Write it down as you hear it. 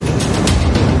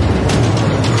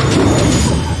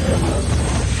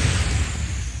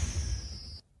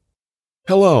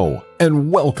Hello, and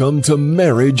welcome to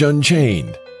Marriage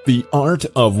Unchained, the art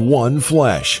of one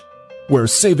flesh, where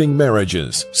saving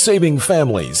marriages, saving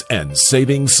families, and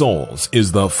saving souls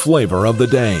is the flavor of the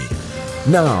day.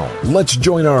 Now, let's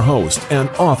join our host and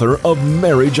author of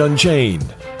Marriage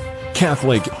Unchained,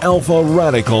 Catholic Alpha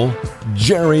Radical,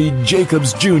 Jerry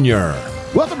Jacobs Jr.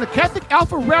 Welcome to Catholic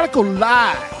Alpha Radical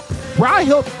Live, where I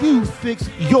help you fix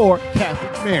your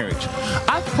Catholic marriage.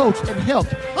 I've coached and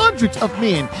helped hundreds of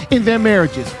men in their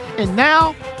marriages, and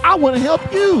now I want to help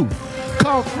you.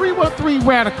 Call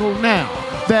 313-RADICAL now.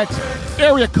 That's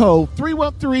area code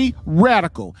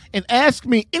 313-RADICAL, and ask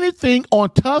me anything on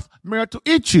tough marital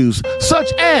issues,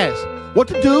 such as what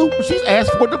to do when she's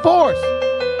asked for divorce,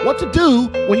 what to do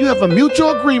when you have a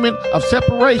mutual agreement of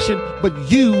separation but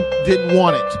you didn't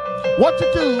want it, what to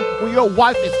do when your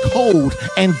wife is cold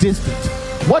and distant,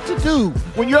 what to do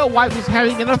when your wife is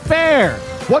having an affair,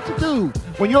 what to do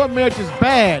when your marriage is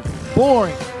bad,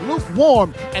 boring,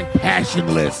 lukewarm, and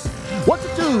passionless, what to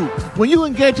do when you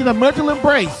engage in a marital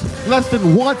embrace less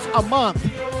than once a month,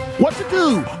 what to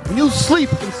do when you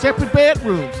sleep in separate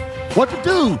bedrooms, what to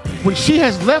do when she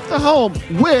has left the home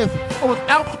with or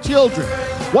without the children,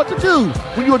 what to do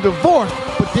when you're divorced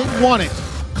but didn't want it.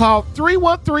 Call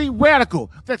 313-RADICAL.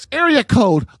 That's area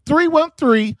code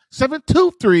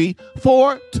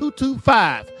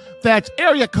 313-723-4225. That's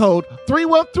area code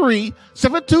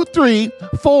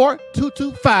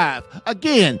 313-723-4225.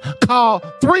 Again, call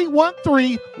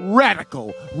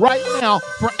 313-RADICAL right now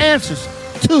for answers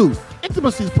to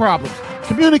intimacy problems,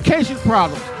 communication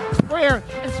problems, prayer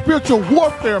and spiritual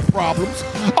warfare problems,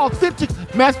 authentic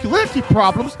masculinity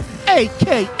problems,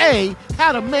 a.k.a.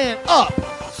 how to man up.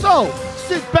 So,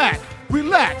 sit back,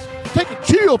 relax, take a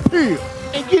chill pill,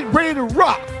 and get ready to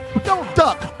rock. But don't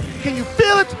duck. Can you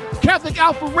feel it? Catholic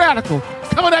Alpha Radical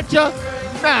coming at you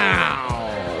now.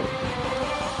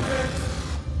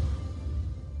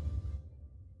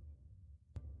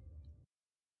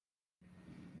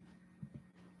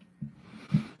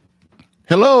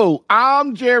 Hello,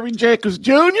 I'm Jerry Jacobs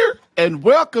Jr., and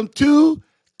welcome to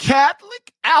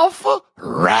Catholic Alpha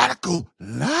Radical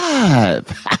Live,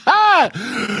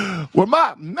 where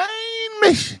my main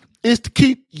mission is to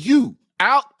keep you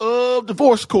out of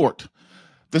divorce court.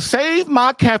 The Save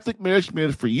My Catholic Marriage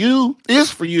Minute for you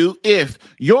is for you if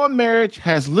your marriage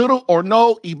has little or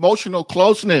no emotional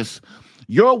closeness,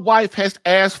 your wife has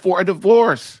asked for a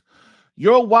divorce,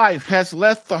 your wife has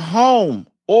left the home,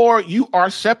 or you are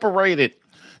separated.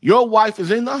 Your wife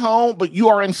is in the home, but you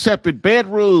are in separate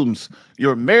bedrooms.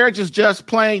 Your marriage is just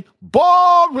plain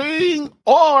boring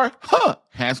or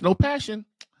has no passion.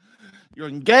 You're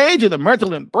engaged in a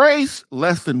marital embrace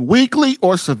less than weekly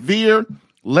or severe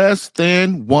less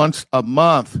than once a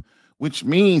month, which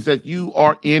means that you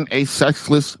are in a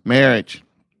sexless marriage.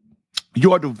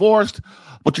 You are divorced,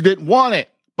 but you didn't want it.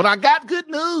 But I got good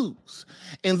news.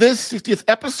 In this 60th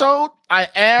episode, I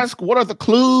ask, what are the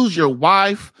clues your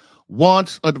wife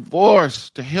wants a divorce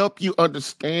to help you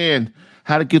understand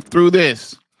how to get through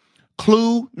this?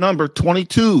 Clue number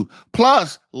 22,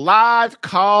 plus live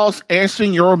calls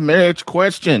answering your marriage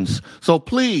questions. So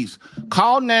please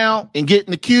call now and get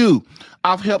in the queue.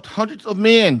 I've helped hundreds of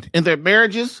men in their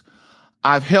marriages.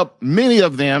 I've helped many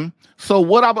of them. So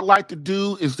what I would like to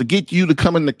do is to get you to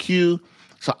come in the queue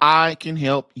so I can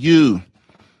help you.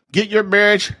 Get your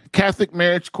Catholic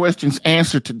marriage questions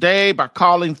answered today by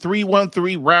calling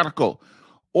 313-RADICAL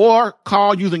or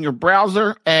call using your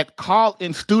browser at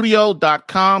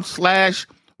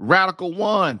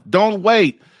callinstudio.com/radical1. Don't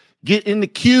wait. Get in the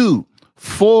queue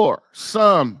for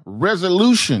some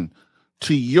resolution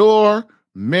to your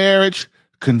marriage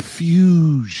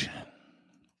confusion.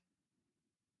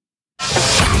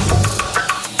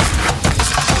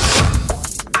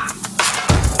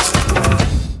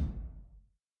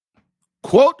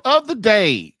 Quote of the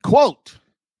day. Quote.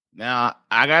 Now,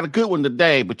 I got a good one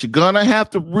today, but you're going to have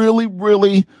to really,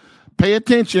 really pay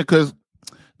attention because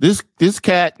this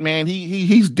cat, man,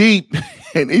 he's deep.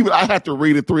 And even I have to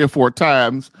read it 3 or 4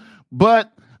 times,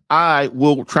 but I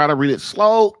will try to read it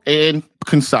slow and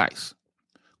concise.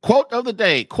 Quote of the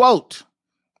day. Quote.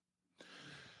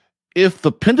 If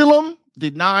the pendulum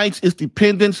denies its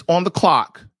dependence on the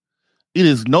clock, it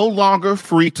is no longer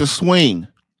free to swing.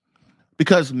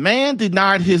 Because man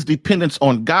denied his dependence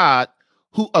on God,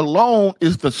 who alone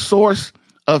is the source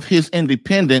of his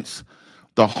independence,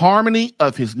 the harmony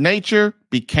of his nature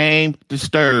became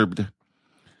disturbed.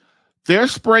 There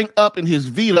sprang up in his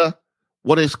vita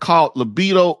what is called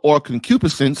libido or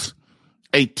concupiscence,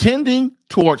 a tending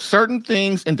towards certain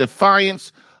things in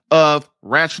defiance of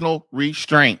rational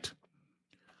restraint.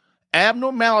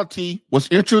 Abnormality was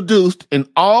introduced in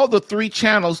all the 3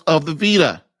 channels of the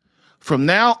Vita. From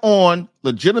now on,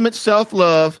 legitimate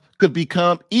self-love could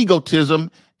become egotism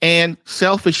and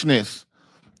selfishness.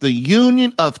 The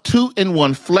union of 2 in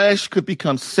 1 flesh could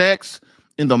become sex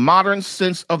in the modern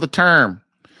sense of the term.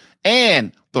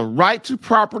 And the right to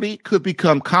property could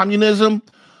become communism,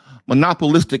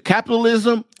 monopolistic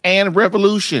capitalism, and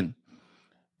revolution.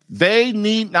 They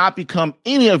need not become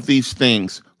any of these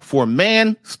things, for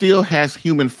man still has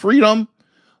human freedom,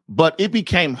 but it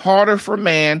became harder for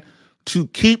man to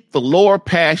keep the lower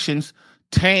passions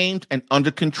tamed and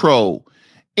under control.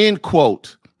 End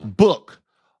quote. Book,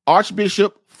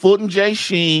 Archbishop Fulton J.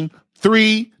 Sheen,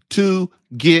 3 to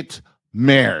Get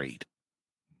Married.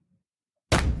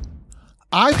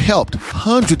 I've helped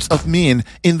hundreds of men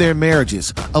in their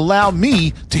marriages. Allow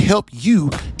me to help you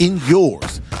in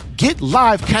yours. Get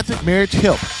live Catholic marriage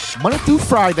help Monday through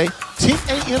Friday, 10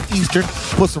 a.m. Eastern,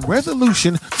 for some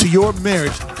resolution to your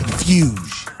marriage confusion.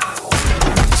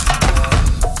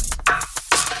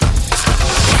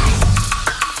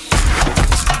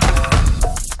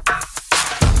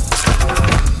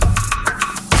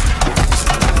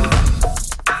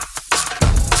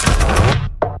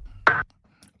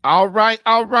 All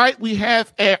right. We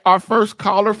have our first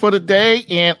caller for the day,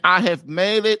 and I have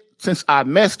made it since I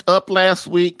messed up last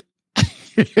week.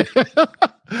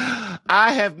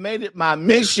 I have made it my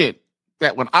mission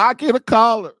that when I get a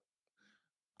caller,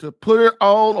 to put her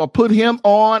on or put him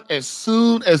on as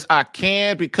soon as I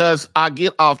can, because I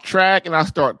get off track and I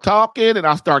start talking and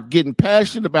I start getting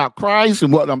passionate about Christ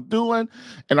and what I'm doing,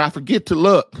 and I forget to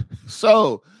look.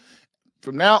 So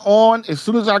from now on, as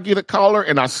soon as I get a caller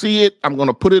and I see it, I'm going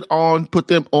to put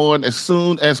them on as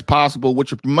soon as possible,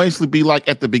 which would mostly be like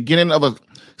at the beginning of a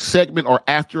segment or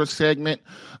after a segment.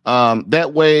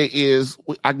 That way is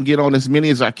I can get on as many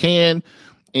as I can.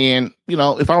 And,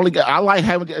 if I like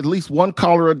having at least one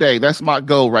caller a day. That's my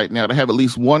goal right now, to have at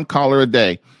least one caller a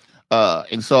day.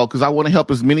 And so, because I want to help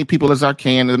as many people as I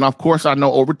can. And of course, I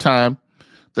know over time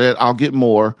that I'll get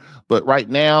more. But right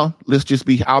now,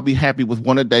 I'll be happy with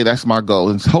one a day. That's my goal.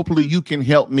 And hopefully you can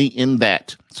help me in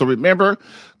that. So remember,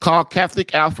 call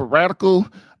Catholic Alpha Radical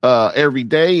every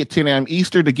day at 10 a.m.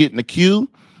 Eastern to get in the queue.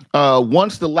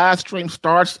 Once the live stream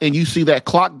starts and you see that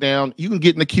clock down, you can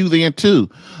get in the queue then too.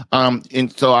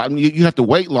 And so you have to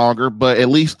wait longer, but at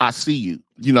least I see you,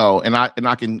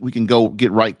 and we can go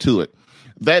get right to it.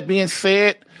 That being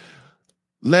said,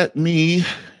 let me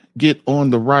get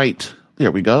on the right.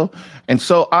 There we go. And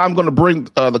so I'm going to bring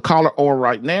the caller on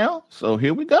right now. So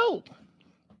here we go.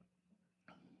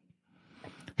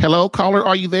 Hello, caller.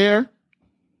 Are you there?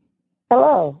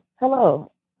 Hello.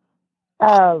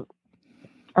 I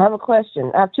have a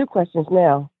question. I have 2 questions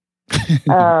now.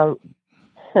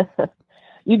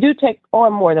 You do take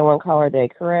on more than one caller a day,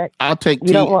 correct? I'll take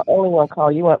You don't want only one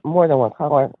caller. You want more than one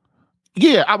caller.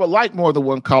 Yeah, I would like more than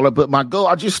one caller, but my goal,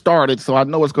 I just started, so I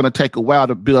know it's going to take a while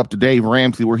to build up to Dave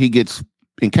Ramsey, where he gets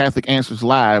in Catholic Answers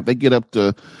Live. They get up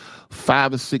to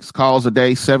 5 or 6 calls a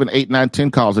day, 7, 8, 9,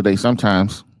 10 calls a day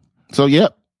sometimes. So,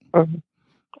 yep. Mm-hmm.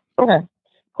 Okay.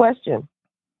 Question.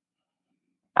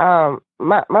 My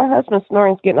husband's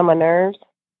snoring is getting on my nerves,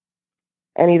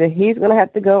 and either he's going to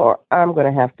have to go or I'm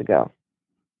going to have to go.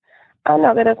 I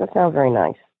know that doesn't sound very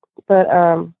nice, but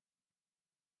I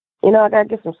got to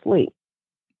get some sleep.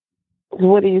 So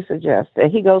what do you suggest?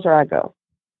 That he goes or I go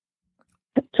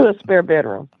to a spare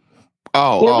bedroom?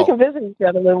 We can visit each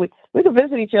other when we can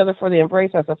visit each other for the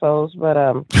embrace, I suppose.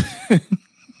 But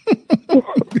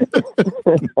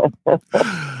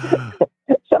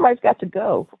somebody's got to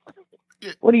go.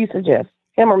 What do you suggest,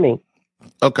 him or me?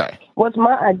 Okay. What's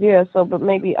my idea? But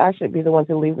maybe I should be the one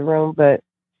to leave the room. But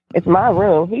it's my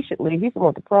room. He should leave. He's the one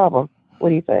with the problem. What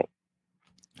do you think?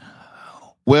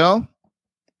 Well,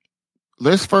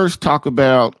 let's first talk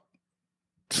about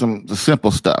the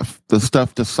simple stuff, the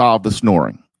stuff to solve the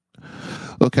snoring.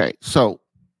 Okay, so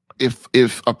if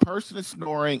a person is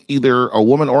snoring, either a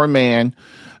woman or a man,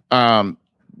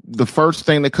 the first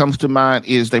thing that comes to mind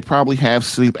is they probably have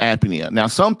sleep apnea. Now,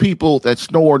 some people that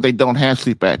snore, they don't have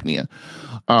sleep apnea.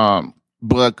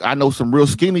 But I know some real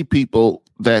skinny people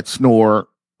that snore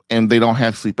and they don't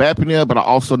have sleep apnea, but I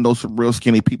also know some real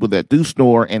skinny people that do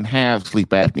snore and have sleep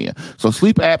apnea. So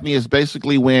sleep apnea is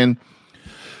basically when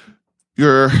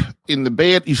you're in the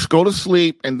bed, you go to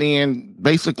sleep, and then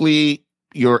basically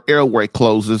your airway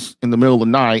closes in the middle of the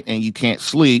night and you can't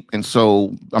sleep. And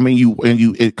so,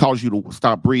 it causes you to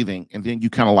stop breathing, and then you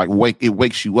kind of like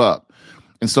wakes you up.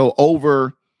 And so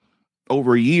over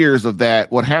over years of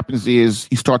that, what happens is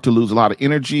you start to lose a lot of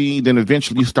energy. Then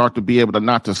eventually you start to be able to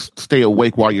not to stay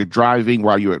awake while you're driving,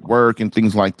 while you're at work and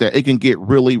things like that. It can get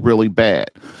really, really bad.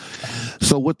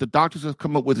 So what the doctors have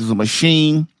come up with is a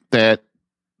machine that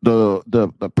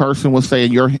the person was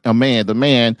saying the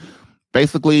man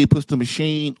basically puts the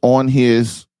machine on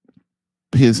his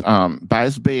by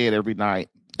his bed every night.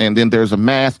 And then there's a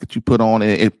mask that you put on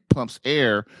and it pumps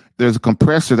air. There's a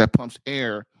compressor that pumps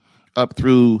air up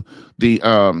through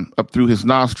his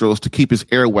nostrils to keep his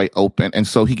airway open, and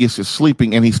so he gets to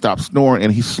sleeping and he stops snoring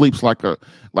and he sleeps like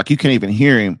you can't even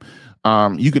hear him.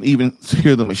 You can even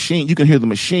hear the machine. You can hear the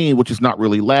machine, which is not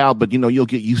really loud, but you'll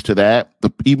get used to that.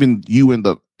 Even you and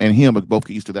him both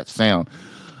get used to that sound.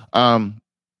 And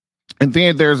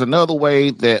then there's another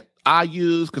way that I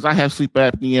use because I have sleep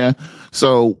apnea.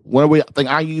 So one thing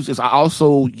I use is I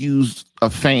also use a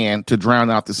fan to drown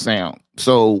out the sound.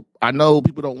 So I know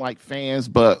people don't like fans,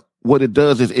 but what it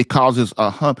does is it causes a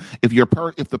hum. If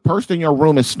the person in your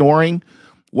room is snoring,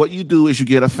 what you do is you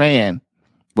get a fan.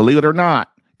 Believe it or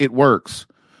not, it works.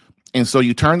 And so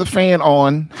you turn the fan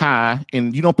on high,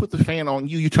 and you don't put the fan on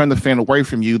you. You turn the fan away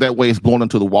from you. That way it's blowing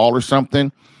into the wall or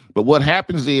something. But what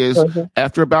happens is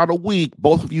after about a week,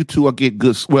 both of you two will get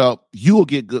good. Well, you will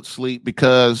get good sleep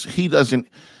because he doesn't.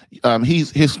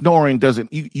 His snoring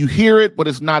doesn't. You hear it, but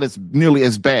it's not as nearly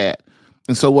as bad.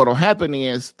 And so what will happen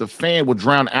is the fan will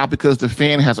drown out because the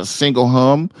fan has a single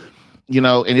hum,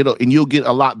 and you'll get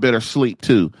a lot better sleep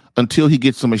too until he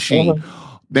gets a machine.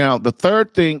 Now, the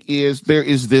third thing is there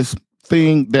is this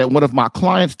thing that one of my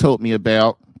clients told me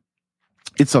about.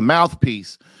 It's a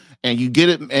mouthpiece, and you get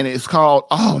it, and it's called.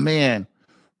 Oh man,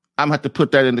 I'm gonna have to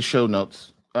put that in the show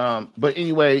notes. But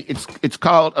anyway, it's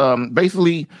called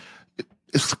basically.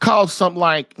 It's called something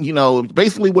like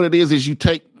basically what it is you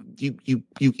take. You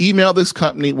email this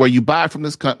company where you buy from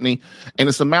this company, and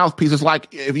it's a mouthpiece. It's like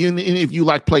if you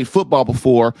like played football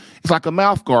before, it's like a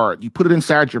mouth guard. You put it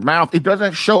inside your mouth. It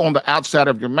doesn't show on the outside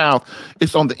of your mouth.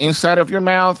 It's on the inside of your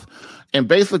mouth. And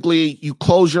basically you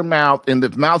close your mouth and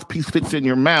the mouthpiece fits in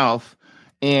your mouth.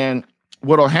 And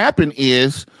what'll happen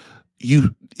is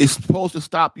it's supposed to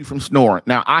stop you from snoring.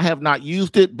 Now, I have not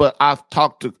used it, but I've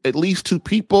talked to at least 2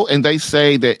 people, and they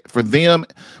say that for them,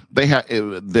 they have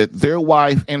that their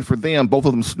wife and for them, both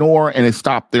of them snore, and it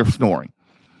stopped their snoring.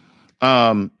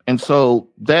 And so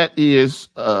that is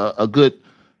a good.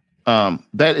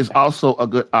 That is also a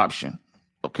good option.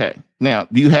 Okay. Now,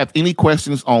 do you have any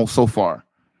questions on so far?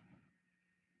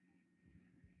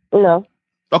 No.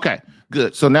 Okay.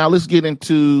 Good. So now let's get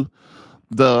into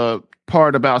the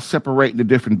part about separating the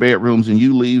different bedrooms and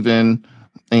you leaving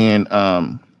and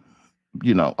all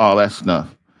that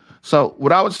stuff. So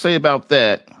what I would say about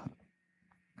that,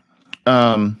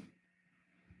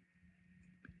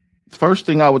 first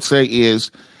thing I would say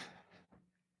is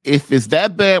if it's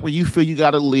that bad where you feel you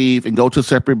got to leave and go to a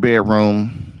separate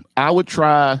bedroom, I would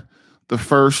try the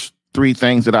first 3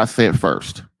 things that I said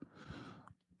first.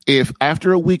 If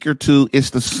after a week or 2, it's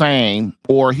the same,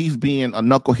 or he's being a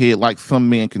knucklehead like some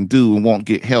men can do and won't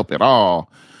get help at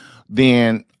all,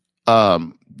 then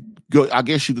I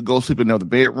guess you could go sleep in another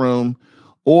bedroom.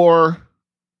 Or,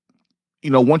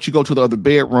 once you go to the other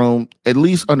bedroom, at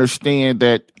least understand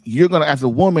that as a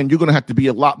woman, you're going to have to be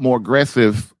a lot more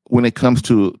aggressive when it comes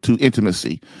to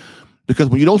intimacy. Because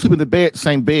when you don't sleep in the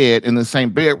same bed, in the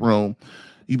same bedroom,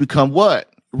 you become what?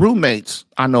 Roommates.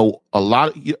 I know a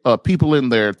lot of people in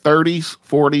their 30s,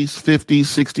 40s, 50s,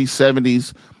 60s,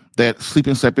 70s that sleep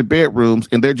in separate bedrooms,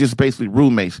 and they're just basically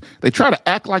roommates. They try to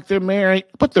act like they're married,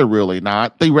 but they're really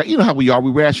not. You know how we are.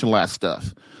 We rationalize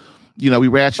stuff. We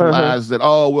rationalize that,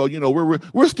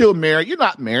 we're still married. You're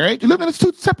not married. You live in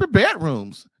 2 separate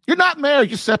bedrooms. You're not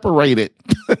married. You're separated.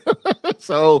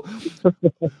 So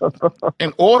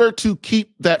in order to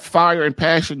keep that fire and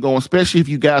passion going, especially if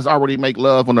you guys already make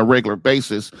love on a regular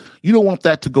basis, you don't want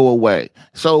that to go away.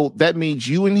 So that means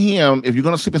you and him, if you're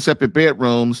going to sleep in separate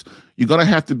bedrooms, you're going to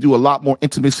have to do a lot more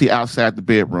intimacy outside the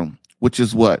bedroom, which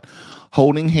is what?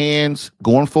 Holding hands,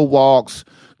 going for walks,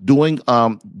 doing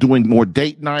more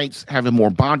date nights, having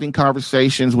more bonding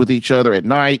conversations with each other at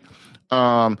night.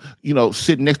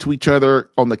 Sitting next to each other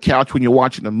on the couch when you're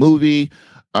watching a movie,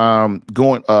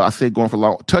 going for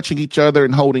long, touching each other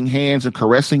and holding hands and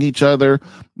caressing each other,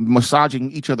 massaging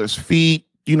each other's feet,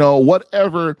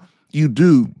 whatever you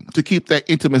do to keep that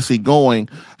intimacy going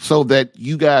so that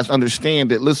you guys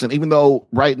understand that, listen, even though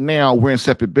right now we're in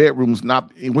separate bedrooms,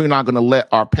 we're not going to let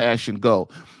our passion go.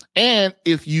 And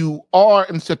if you are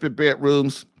in separate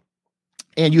bedrooms,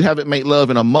 and you haven't made love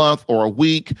in a month or a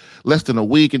week, less than a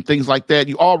week, and things like that,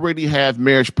 you already have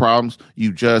marriage problems.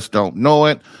 You just don't know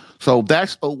it. So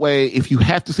that's a way, if you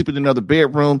have to sleep in another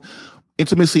bedroom,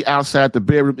 intimacy outside the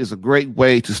bedroom is a great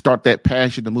way to start that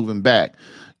passion to moving back.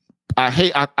 I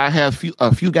have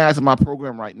a few guys in my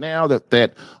program right now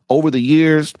that over the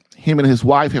years, him and his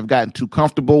wife have gotten too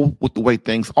comfortable with the way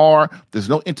things are. There's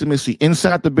no intimacy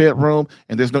inside the bedroom,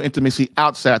 and there's no intimacy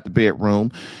outside the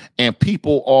bedroom. And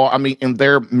and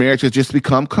their marriage has just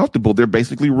become comfortable. They're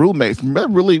basically roommates. They're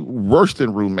really worse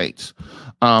than roommates.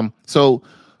 So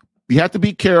you have to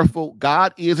be careful.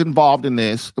 God is involved in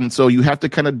this. And so you have to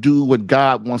kind of do what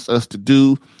God wants us to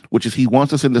do, which is he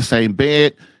wants us in the same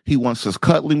bed. He wants us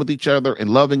cuddling with each other and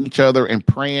loving each other and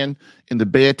praying in the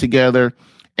bed together.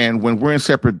 And when we're in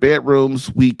separate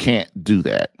bedrooms, we can't do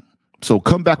that. So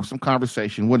come back with some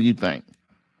conversation. What do you think?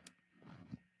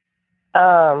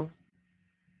 Okay,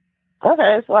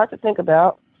 it's a lot to think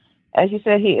about. As you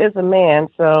said, he is a man,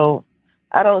 so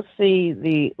I don't see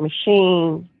the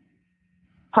machine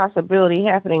possibility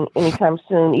happening anytime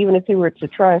soon. Even if he were to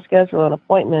try and schedule an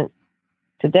appointment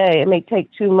today, it may take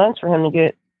 2 months for him to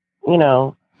get,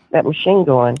 that machine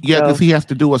going. Yeah, because he has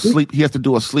to do a sleep. He has to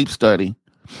do a sleep study,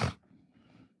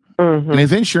 and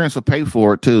his insurance will pay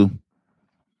for it too.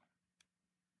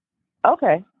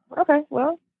 Okay.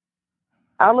 Well,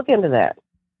 I'll look into that.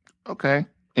 Okay.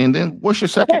 And then what's your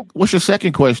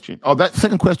second question? Oh, that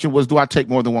second question was, do I take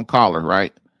more than one caller,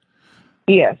 right?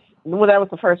 Yes. Well, that was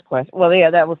the first question. Well, yeah,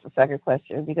 that was the second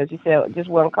question, because you said just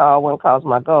one call's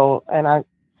my goal. And I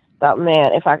thought,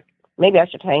 man, maybe I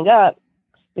should hang up,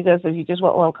 because if you just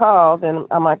want one call, then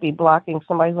I might be blocking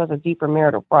somebody who has a deeper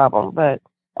marital problem. But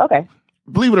okay.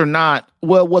 Believe it or not,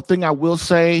 well, one thing I will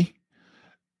say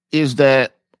is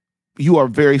that you are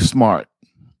very smart.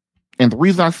 And the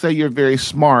reason I say you're very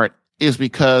smart is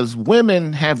because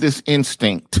women have this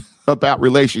instinct about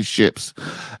relationships.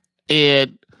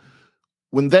 And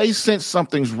when they sense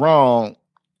something's wrong,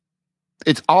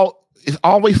 it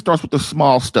always starts with the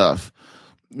small stuff.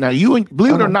 Now,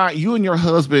 believe it or not, you and your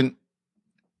husband,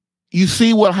 you see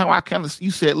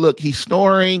you said, look, he's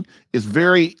snoring,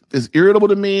 it's irritable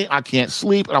to me, I can't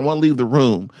sleep, and I want to leave the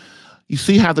room. You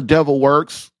see how the devil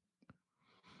works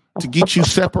to get you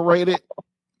separated,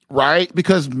 right?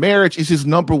 Because marriage is his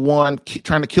number one,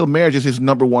 trying to kill marriage is his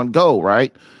number one goal,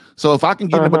 right? So if I can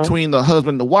get in between the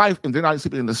husband and the wife and they're not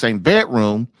sleeping in the same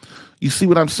bedroom, you see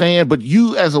what I'm saying? But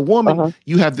you as a woman,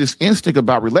 you have this instinct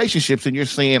about relationships, and you're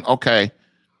saying, okay,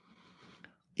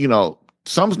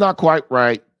 something's not quite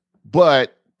right,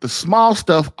 but the small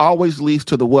stuff always leads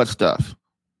to the what stuff?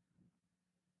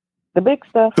 The big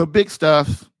stuff. The big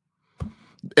stuff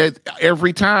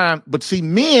every time. But see,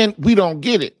 men, we don't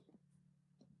get it.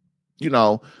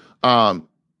 I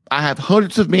have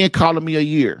hundreds of men calling me a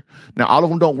year. Now, all of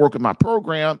them don't work in my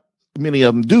program. Many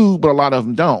of them do, but a lot of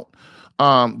them don't.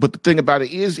 But the thing about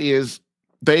it is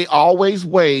they always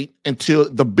wait until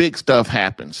the big stuff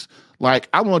happens. Like,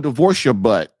 I want to divorce your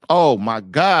butt. Oh, my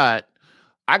God.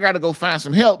 I got to go find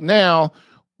some help now.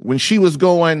 When she was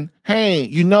going, hey,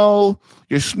 your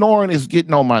snoring is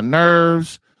getting on my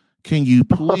nerves. Can you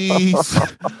please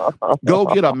go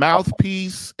get a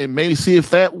mouthpiece and maybe see if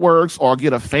that works, or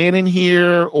get a fan in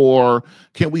here, or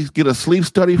can we get a sleep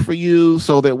study for you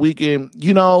so that we can,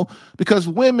 because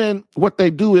women, what they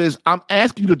do is, I'm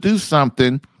asking you to do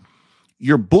something.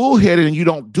 You're bullheaded and you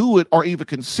don't do it or even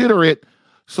consider it.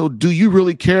 So do you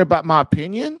really care about my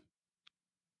opinion?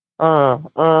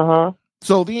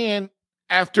 So then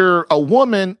after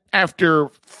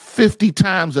 50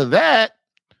 times of that,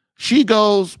 she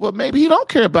goes, well, maybe he don't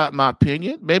care about my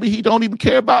opinion. Maybe he don't even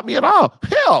care about me at all.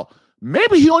 Hell,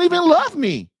 maybe he don't even love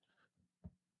me.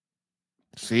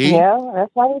 See? Yeah,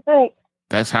 that's how you think.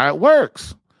 That's how it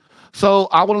works. So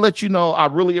I want to let you know, I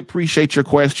really appreciate your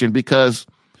question, because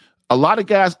a lot of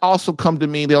guys also come to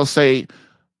me. They'll say,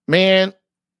 man,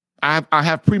 I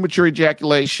have premature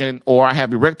ejaculation, or I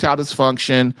have erectile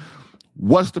dysfunction.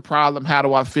 What's the problem? How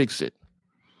do I fix it?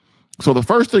 So the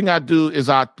first thing I do is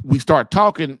we start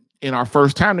talking in our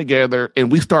first time together,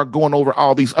 and we start going over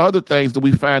all these other things that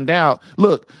we find out.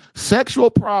 Look,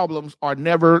 sexual problems are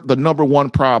never the number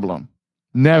one problem.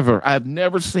 Never. I've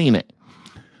never seen it.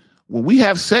 When we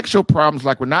have sexual problems,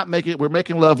 like we're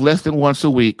making love less than once a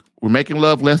week, we're making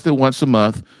love less than once a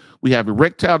month, we have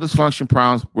erectile dysfunction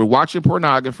problems, we're watching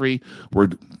pornography, we're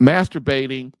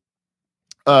masturbating,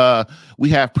 we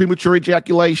have premature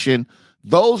ejaculation.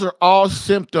 Those are all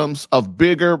symptoms of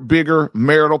bigger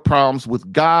marital problems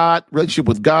with God, relationship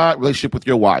with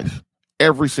your wife,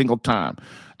 every single time.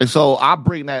 And so I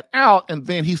bring that out, and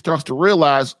then he starts to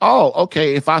realize, oh,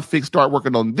 okay, if I start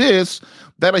working on this,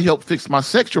 that'll help fix my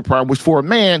sexual problem, which for a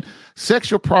man,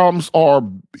 sexual problems are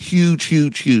huge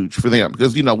for them,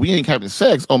 because, we ain't having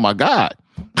sex. Oh my God.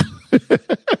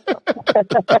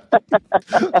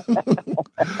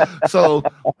 So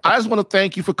I just want to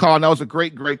thank you for calling. That was a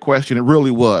great, great question. It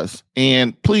really was.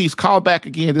 And please call back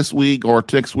again this week or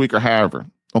next week or however.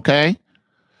 Okay?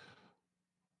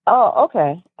 Oh,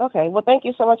 okay. Okay. Well, thank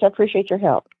you so much. I appreciate your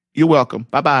help. You're welcome.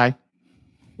 Bye-bye.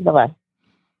 Bye-bye.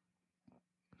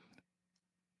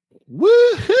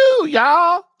 Woohoo,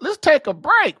 y'all. Let's take a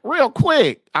break real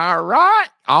quick. All right.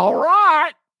 All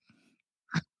right.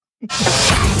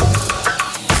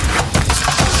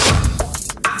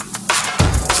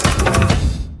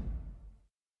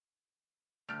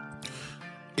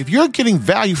 If you're getting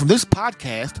value from this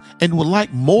podcast and would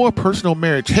like more personal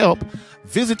marriage help,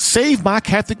 visit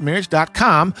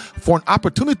SaveMyCatholicMarriage.com for an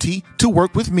opportunity to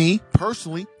work with me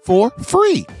personally for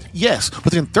free. Yes,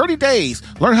 within 30 days,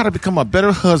 learn how to become a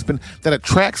better husband that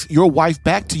attracts your wife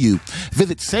back to you.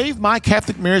 Visit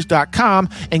SaveMyCatholicMarriage.com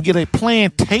and get a plan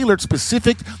tailored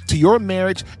specific to your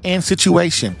marriage and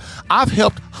situation. I've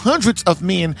helped hundreds of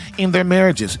men in their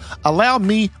marriages. Allow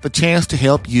me the chance to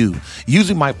help you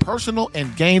using my personal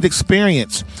and gained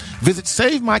experience. Visit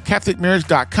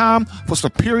SaveMyCatholicMarriage.com for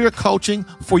superior coaching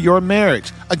for your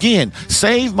marriage. Again,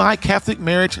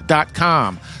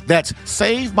 SaveMyCatholicMarriage.com. That's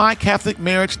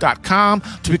SaveMyCatholicMarriage.com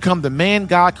to become the man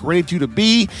God created you to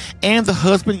be and the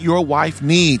husband your wife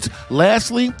needs.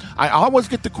 Lastly, I always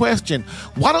get the question,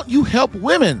 why don't you help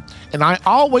women? And I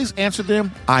always answer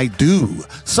them, I do.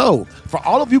 So, for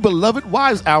all of you beloved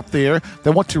wives out there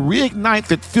that want to reignite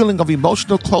that feeling of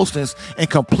emotional closeness and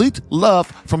complete love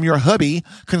from your hubby,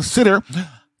 consider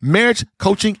marriage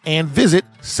coaching and visit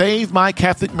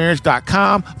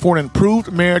SaveMyCatholicMarriage.com for an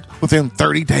improved marriage within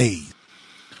 30 days.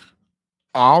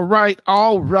 All right.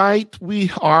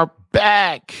 We are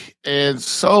back. And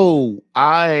so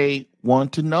I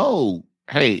want to know,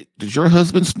 hey, does your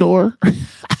husband snore?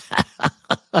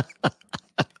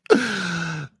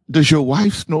 Does your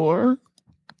wife snore?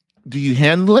 Do you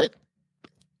handle it?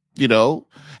 You know,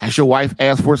 has your wife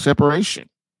asked for a separation?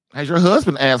 Has your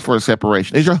husband asked for a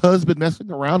separation? Is your husband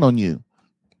messing around on you?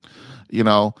 You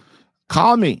know,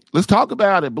 call me. Let's talk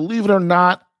about it. Believe it or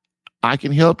not, I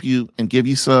can help you and give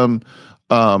you some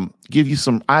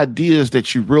ideas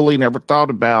that you really never thought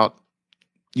about.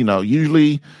 You know,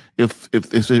 usually if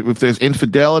there's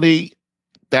infidelity,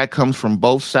 that comes from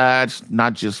both sides,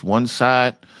 not just one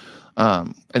side.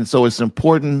 And so it's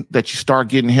important that you start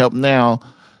getting help now.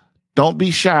 Don't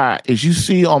be shy. As you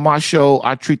see on my show,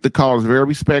 I treat the callers very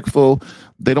respectful.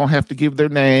 They don't have to give their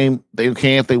name. They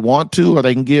can if they want to, or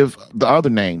they can give the other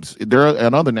names. They're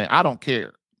another name. I don't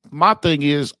care. My thing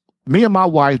is, me and my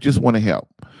wife just want to help.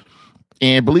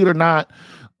 And believe it or not,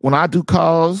 when I do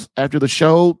calls after the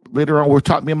show, later on,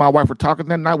 me and my wife are talking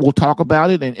that night. We'll talk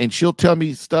about it, and she'll tell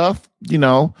me stuff, you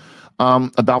know,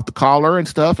 about the caller and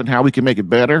stuff and how we can make it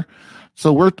better.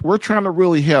 So we're trying to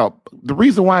really help. The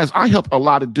reason why is I help a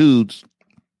lot of dudes.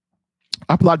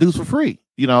 I help a lot of dudes for free,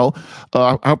 you know.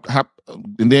 And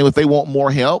then if they want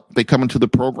more help, they come into the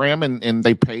program and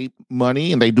they pay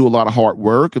money and they do a lot of hard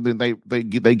work, and then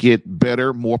they get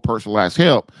better, more personalized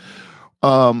help.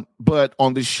 But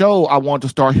on this show, I want to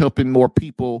start helping more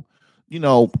people, you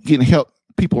know, getting help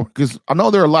people, because I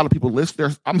know there are a lot of people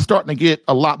listening. I'm starting to get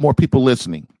a lot more people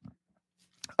listening.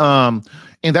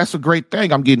 And that's a great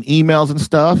thing. I'm getting emails and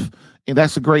stuff, and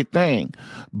that's a great thing.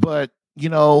 But, you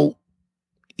know,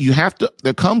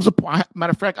 there comes a point.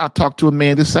 Matter of fact, I talked to a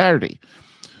man this Saturday,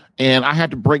 and I had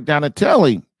to break down and tell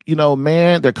him, you know,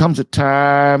 man, there comes a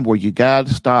time where you got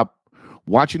to stop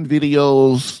watching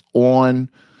videos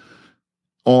on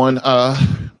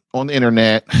the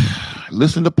internet,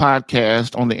 listen to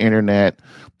podcasts on the internet,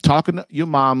 talking to your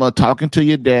mama, talking to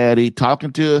your daddy,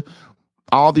 talking to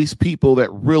all these people that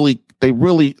they're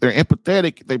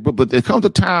empathetic. But there comes a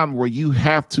time where you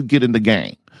have to get in the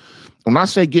game. When I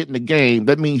say get in the game,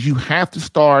 that means you have to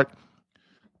start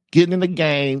getting in the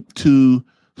game to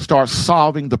start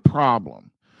solving the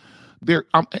problem.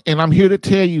 And I'm here to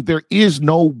tell you, there is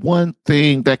no one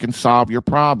thing that can solve your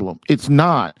problem. It's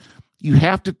not. You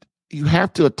have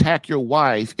to attack your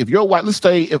wife. If your wife, let's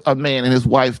say if a man and his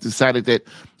wife decided that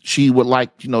she would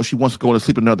like, you know, she wants to go to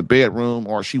sleep in another bedroom,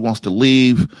 or she wants to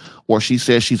leave, or she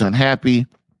says she's unhappy.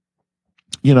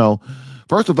 You know,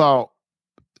 first of all,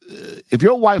 if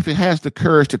your wife has the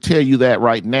courage to tell you that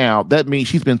right now, that means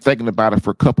she's been thinking about it for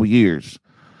a couple years.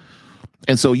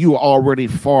 And so you are already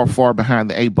far, far behind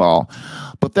the 8-ball.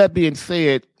 But that being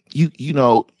said, you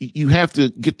know, you have to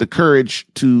get the courage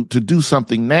to do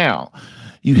something now.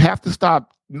 You have to stop.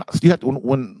 You have to,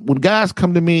 when guys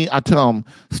come to me, I tell them,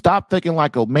 stop thinking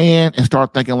like a man and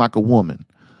start thinking like a woman.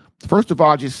 First of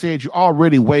all, I just said you're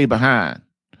already way behind.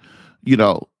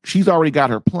 She's already got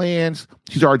her plans.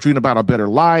 She's already dreaming about a better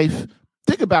life.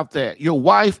 Think about that. Your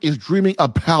wife is dreaming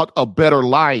about a better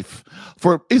life.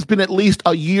 It's been at least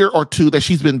a year or two that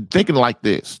she's been thinking like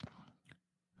this.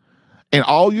 And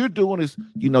all you're doing is,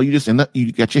 you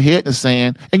got your head in the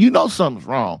sand and something's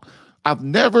wrong. I've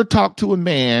never talked to a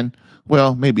man,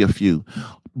 well, maybe a few,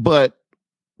 but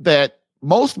that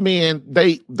most men,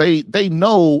 they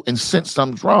know and sense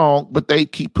something's wrong, but they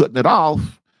keep putting it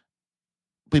off.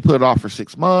 They put it off for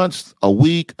 6 months, a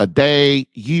week, a day,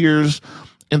 years.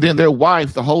 And then their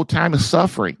wife the whole time is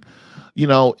suffering.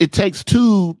 It takes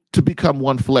two to become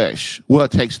one flesh. Well,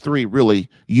 it takes three, really,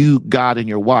 you, God, and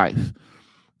your wife.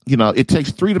 It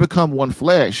takes three to become one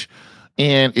flesh.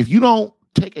 And if you don't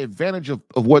take advantage of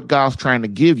what God's trying to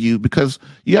give you, because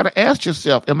you got to ask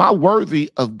yourself, am I worthy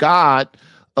of God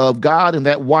and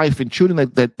that wife and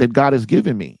children that God has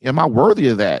given me? Am I worthy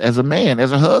of that as a man,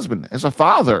 as a husband, as a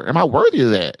father? Am I worthy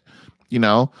of that?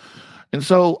 And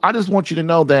so I just want you to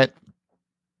know that,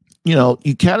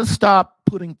 you got to stop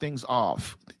putting things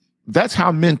off. That's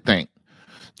how men think.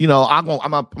 I'm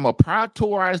gonna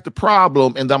prioritize the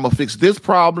problem, and I'm gonna fix this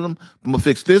problem. I'm gonna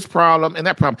fix this problem and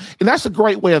that problem. And that's a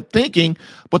great way of thinking.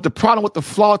 But the problem with the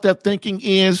flaw with that thinking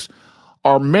is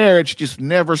our marriage just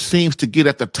never seems to get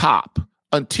at the top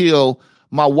until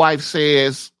my wife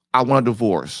says, I want a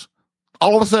divorce.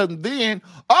 All of a sudden then,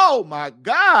 oh my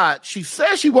God, she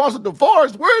says she wants a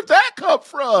divorce. Where'd that come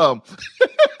from?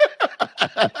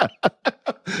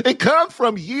 It comes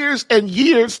from years and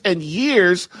years and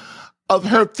years of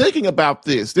her thinking about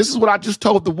this. This is what I just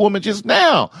told the woman just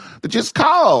now that just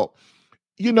called.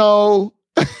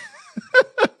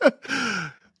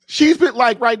 She's been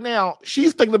like right now,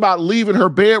 she's thinking about leaving her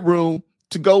bedroom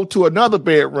to go to another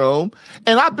bedroom.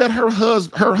 And I bet her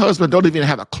husband don't even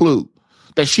have a clue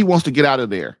that she wants to get out of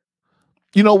there.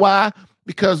 You know why?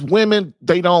 Because women,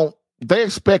 they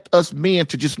expect us men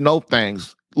to just know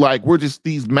things. Like we're just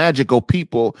these magical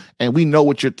people and we know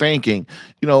what you're thinking.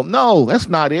 No, that's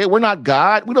not it. We're not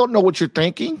God. We don't know what you're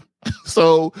thinking.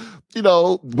 So,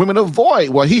 women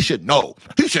avoid, well, he should know.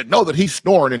 He should know that he's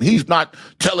snoring and he's not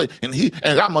telling and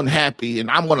I'm unhappy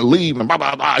and I'm going to leave and blah,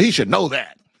 blah, blah. He should know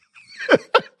that.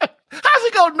 How's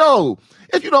he going to know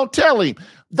if you don't tell him?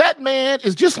 That man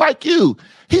is just like you.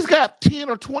 He's got 10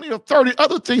 or 20 or 30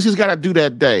 other things he's got to do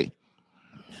that day.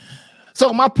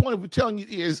 So my point of telling you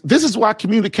is this is why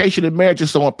communication in marriage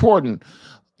is so important.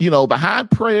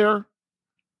 Behind prayer,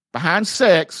 behind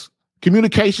sex,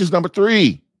 communication is number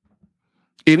 3.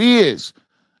 It is.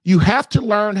 You have to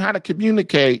learn how to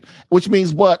communicate, which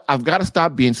means what? I've got to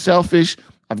stop being selfish.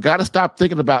 I've got to stop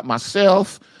thinking about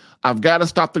myself. I've got to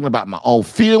stop thinking about my own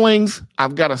feelings.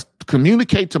 I've got to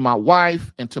communicate to my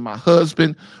wife and to my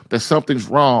husband that something's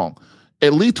wrong.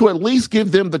 At least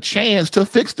give them the chance to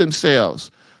fix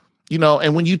themselves.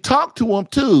 And when you talk to them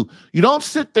too, you don't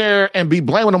sit there and be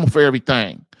blaming them for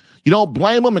everything. You don't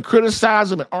blame them and criticize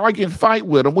them and argue and fight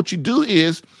with them. What you do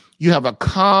is you have a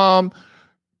calm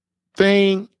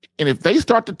thing. And if they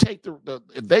start to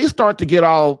if they start to get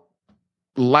all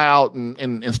loud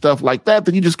and stuff like that,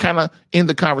 then you just kind of end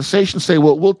the conversation, say,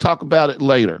 well, we'll talk about it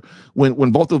later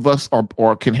when both of us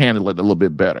are can handle it a little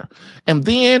bit better. And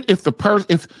then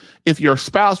if your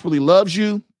spouse really loves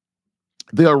you,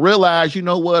 they'll realize, you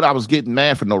know what, I was getting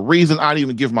mad for no reason. I didn't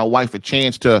even give my wife a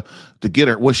chance to get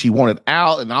her what she wanted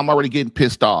out, and I'm already getting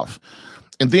pissed off.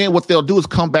 And then what they'll do is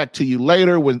come back to you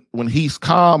later when he's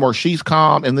calm or she's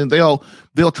calm, and then they'll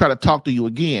try to talk to you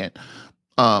again.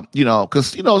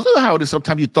 Because how it is.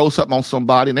 Sometimes you throw something on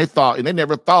somebody and they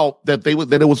never thought that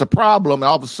it was a problem, and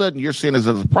all of a sudden you're seeing it as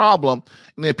a problem.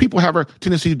 And then people have a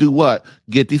tendency to do what?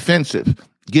 Get defensive.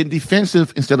 Getting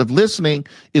defensive instead of listening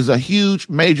is a huge,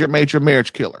 major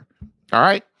marriage killer. All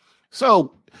right.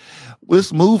 So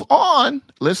let's move on.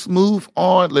 Let's move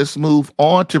on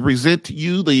to present to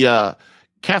you the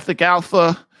Catholic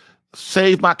Alpha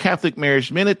Save My Catholic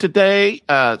Marriage Minute today,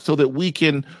 so that we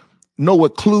can know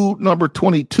what clue number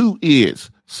 22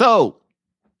 is. So,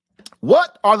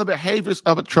 what are the behaviors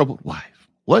of a troubled wife?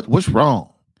 What's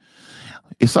wrong?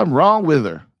 Is something wrong with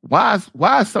her? Why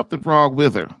is something wrong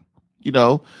with her?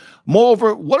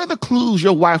 Moreover, what are the clues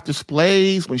your wife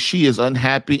displays when she is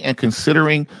unhappy and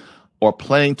considering or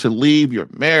planning to leave your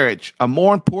marriage? A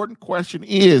more important question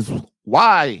is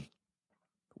why?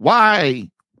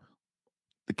 Why?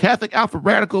 The Catholic Alpha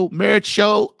Radical Marriage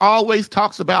Show always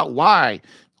talks about why.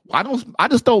 I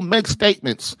just don't make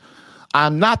statements.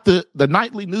 I'm not the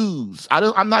nightly news.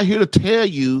 I'm not here to tell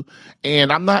you,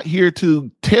 and I'm not here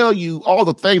to tell you all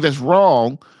the things that's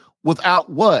wrong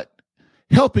without what?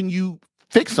 Helping you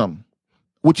fix them,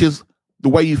 which is the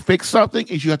way you fix something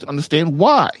is you have to understand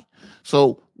why.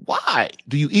 So Why?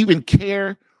 Do you even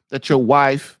care that your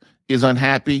wife is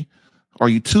unhappy? Are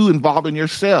you too involved in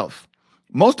yourself?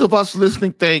 Most of us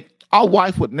listening think our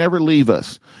wife would never leave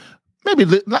us. Maybe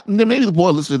the boy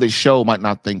listening to this show might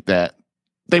not think that.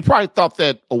 They probably thought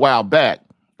that a while back.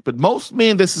 But most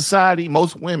men in this society,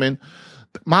 most women,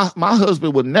 my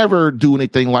husband would never do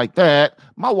anything like that.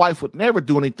 My wife would never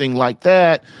do anything like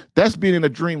that. That's being in a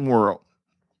dream world.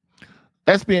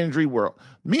 That's being in a dream world.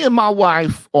 Me and my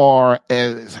wife are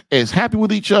as happy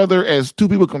with each other as two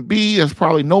people can be. There's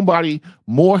probably nobody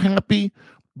more happy,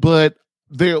 but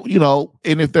there,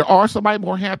 and if there are somebody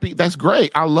more happy, that's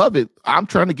great. I love it. I'm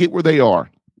trying to get where they are,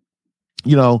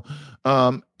 but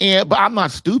I'm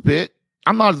not stupid.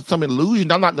 I'm not some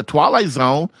illusion. I'm not in the Twilight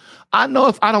Zone. I know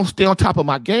if I don't stay on top of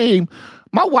my game,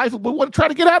 my wife would want to try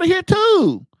to get out of here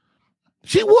too.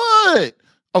 She would.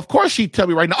 Of course, she'd tell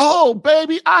me right now, oh,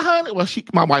 baby, honey. Well,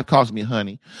 my wife calls me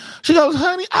honey. She goes,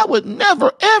 honey, I would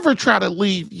never, ever try to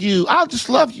leave you. I just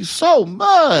love you so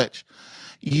much.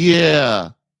 Yeah.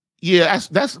 Yeah,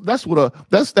 that's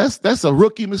a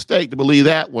rookie mistake to believe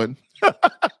that one.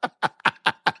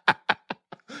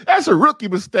 That's a rookie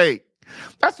mistake.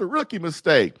 That's a rookie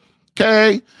mistake.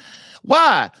 Okay.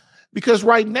 Why? Because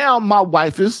right now my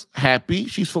wife is happy.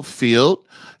 She's fulfilled.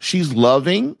 She's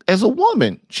loving as a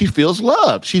woman. She feels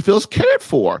loved. She feels cared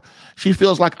for. She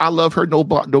feels like I love her.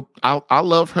 I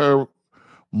love her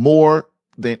more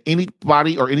than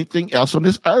anybody or anything else on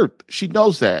this earth. She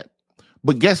knows that.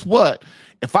 But guess what?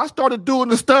 If I started doing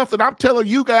the stuff that I'm telling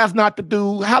you guys not to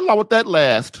do, how long would that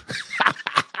last?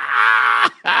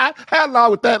 How long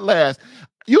would that last?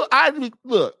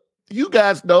 Look, you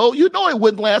guys know, it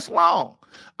wouldn't last long.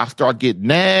 I start getting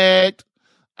nagged.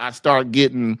 I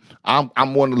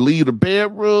want to leave the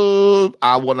bedroom.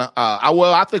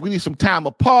 I think we need some time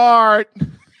apart.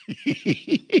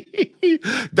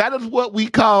 That is what we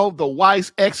call the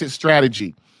wise exit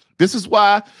strategy. This is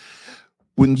why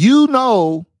when you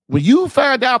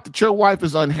find out that your wife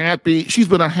is unhappy, she's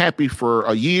been unhappy for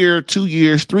a year, 2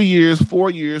 years, 3 years,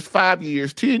 4 years, 5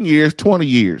 years, 10 years, 20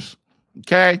 years.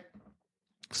 Okay?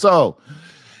 So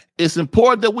it's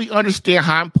important that we understand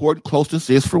how important closeness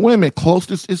is for women.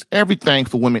 Closeness is everything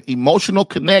for women. Emotional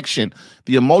connection.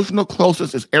 The emotional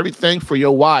closeness is everything for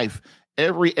your wife.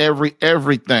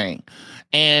 Everything.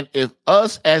 And if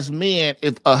us as men,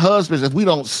 if husbands, if we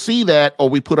don't see that, or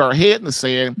we put our head in the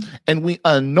sand and we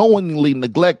unknowingly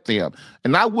neglect them.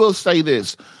 And I will say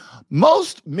this,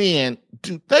 most men,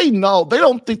 they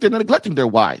don't think they're neglecting their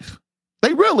wife.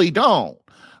 They really don't.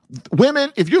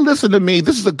 Women, if you're listening to me,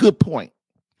 this is a good point.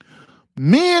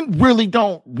 Men really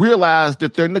don't realize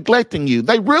that they're neglecting you.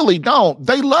 They really don't.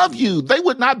 They love you. They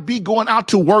would not be going out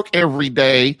to work every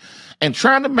day and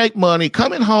trying to make money,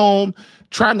 coming home,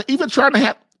 trying to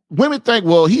have women think,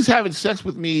 well, he's having sex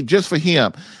with me just for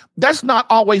him. That's not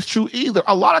always true either.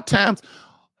 A lot of times,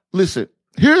 listen,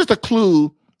 here's the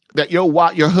clue that your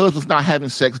husband's not having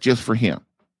sex just for him.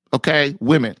 Okay,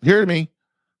 women, hear me?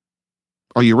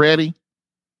 Are you ready?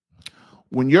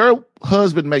 When your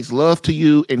husband makes love to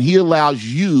you and he allows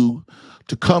you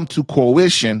to come to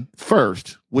fruition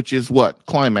first, which is what?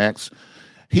 Climax.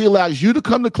 He allows you to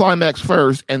come to climax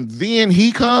first, and then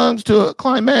he comes to a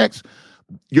climax.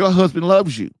 Your husband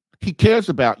loves you. He cares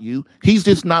about you. He's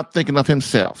just not thinking of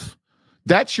himself.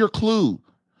 That's your clue.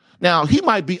 Now, he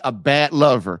might be a bad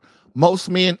lover. Most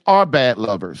men are bad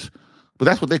lovers, but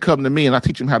that's what they come to me, and I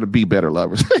teach them how to be better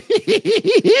lovers.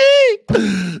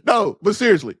 No, but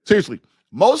seriously.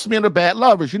 Most men are bad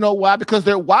lovers. You know why? Because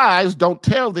their wives don't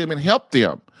tell them and help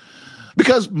them.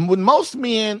 Because when most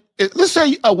men, let's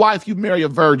say a wife, you marry a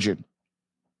virgin.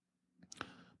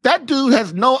 That dude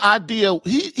has no idea.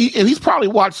 He's probably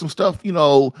watched some stuff,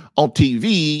 on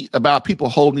TV about people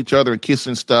holding each other and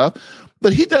kissing stuff,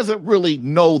 but he doesn't really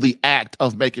know the act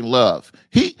of making love.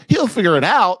 He'll figure it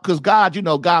out because God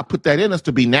put that in us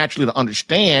to be naturally to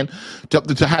understand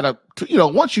to how to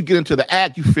once you get into the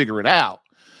act, you figure it out.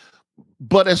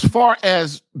 But as far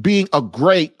as being a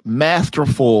great,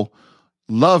 masterful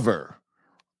lover,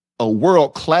 a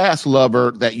world-class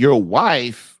lover that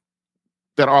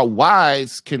our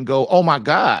wives can go, oh my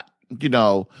God,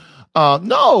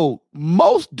 no,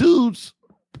 most dudes,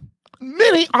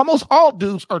 almost all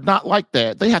dudes are not like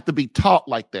that. They have to be taught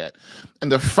like that.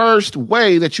 And the first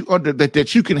way that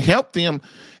you can help them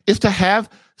is to have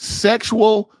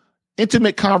sexual,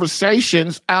 intimate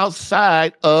conversations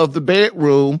outside of the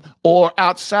bedroom or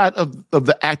outside of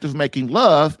the act of making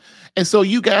love. And so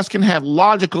you guys can have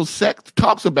logical sex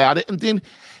talks about it. And then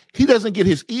he doesn't get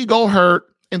his ego hurt.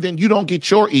 And then you don't get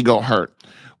your ego hurt.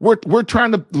 we're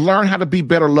trying to learn how to be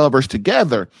better lovers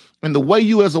together. And the way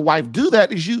you as a wife do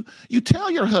that is you tell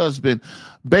your husband,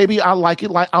 baby, I like it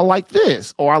like I like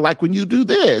this, or I like when you do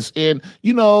this. And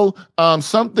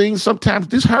some things sometimes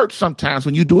this hurts sometimes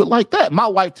when you do it like that. My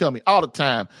wife tell me all the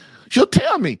time. She'll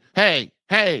tell me, hey,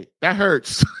 that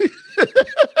hurts.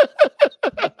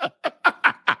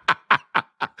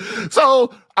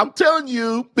 So I'm telling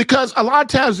you, because a lot of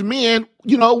times men,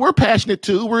 we're passionate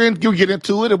too. We get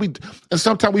into it, and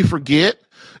sometimes we forget,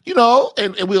 and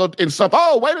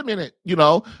oh, wait a minute,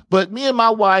 But me and my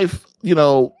wife,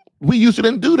 we usually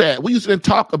didn't do that. We usually didn't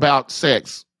talk about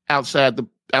sex outside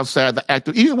the act.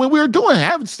 Even when we were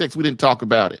having sex, we didn't talk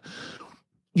about it.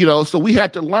 So we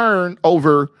had to learn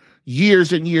over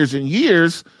years and years and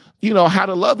years, how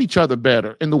to love each other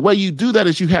better. And the way you do that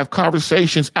is you have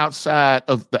conversations outside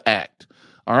of the act.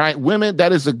 All right. Women,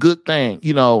 that is a good thing.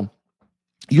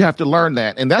 You have to learn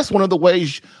that. And that's one of the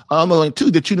ways, too,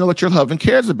 that that your husband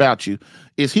cares about you,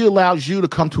 is he allows you to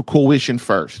come to fruition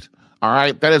first. All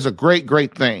right. That is a great,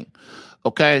 great thing.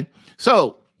 Okay.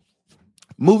 So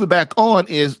moving back on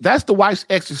that's the wife's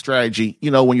exit strategy.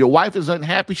 When your wife is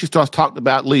unhappy, she starts talking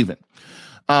about leaving.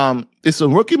 It's a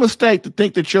rookie mistake to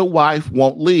think that your wife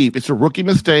won't leave. It's a rookie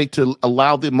mistake to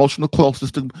allow the emotional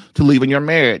closeness to leave in your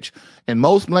marriage. And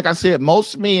like I said,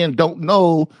 most men don't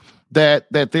know that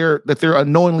they're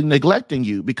unknowingly neglecting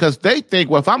you, because they think,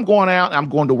 well, if I'm going out, I'm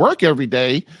going to work every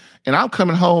day, and I'm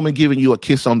coming home and giving you a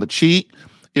kiss on the cheek.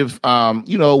 If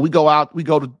we go out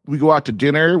to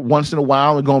dinner once in a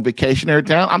while and go on vacation every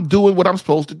time, I'm doing what I'm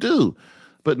supposed to do.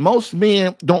 But most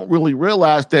men don't really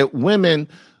realize that women,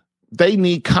 they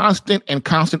need constant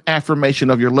affirmation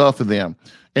of your love for them.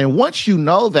 And once you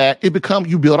know that,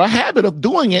 you build a habit of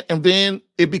doing it, and then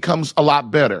it becomes a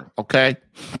lot better. Okay.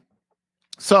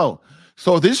 So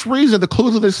this reason, the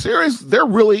clues of this series,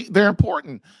 they're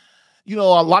important. A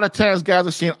lot of times guys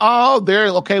are saying,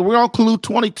 we're on clue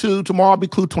 22. Tomorrow I'll be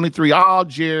clue 23. Oh,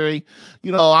 Jerry,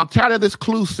 I'm tired of this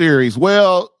clue series.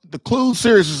 Well, the clue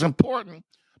series is important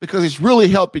because it's really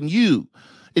helping you.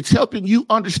 It's helping you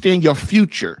understand your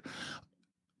future.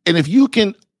 And if you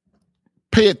can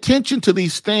pay attention to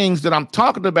these things that I'm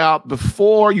talking about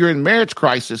before you're in marriage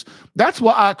crisis, that's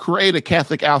why I created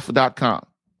CatholicAlpha.com.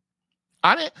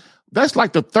 That's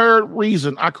like the third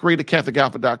reason I created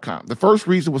CatholicAlpha.com. The first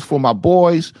reason was for my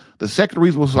boys. The second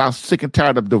reason was I was sick and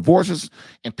tired of divorces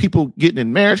and people getting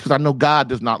in marriage, because I know God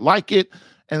does not like it.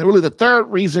 And really the third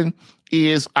reason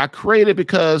is I created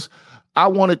because I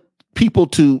wanted people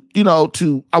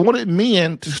I wanted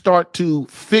men to start to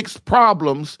fix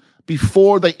problems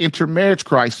before they enter marriage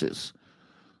crisis.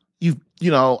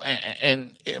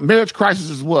 And marriage crisis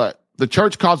is what? The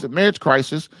church calls it marriage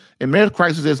crisis, and marriage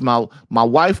crisis is my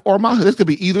wife or my husband. This could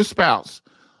be either spouse.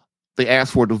 They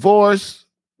ask for a divorce.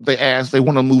 They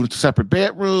want to move to separate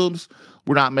bedrooms.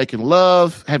 We're not making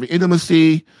love, having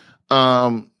intimacy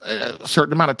a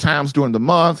certain amount of times during the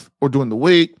month or during the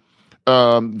week.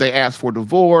 They ask for a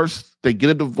divorce. They get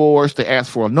a divorce. They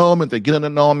ask for annulment. They get an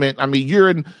annulment. I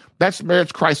mean, that's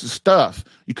marriage crisis stuff.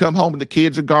 You come home and the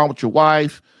kids are gone with your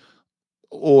wife,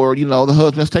 or, the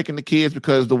husband's taking the kids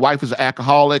because the wife is an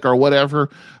alcoholic or whatever.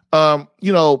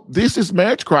 This is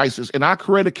marriage crisis. And I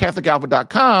created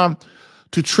CatholicAlpha.com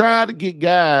to try to get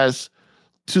guys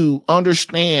to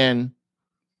understand,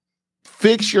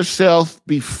 fix yourself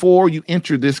before you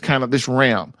enter this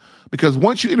realm. Because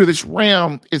once you enter this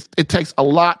realm, it takes a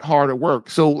lot harder work.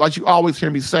 So like you always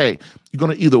hear me say, you're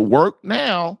going to either work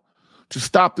now to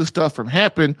stop this stuff from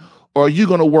happening, or you're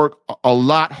going to work a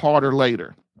lot harder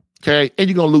later. Okay. And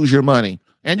you're going to lose your money,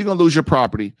 and you're going to lose your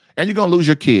property, and you're going to lose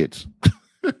your kids.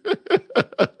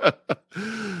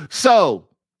 So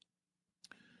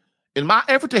in my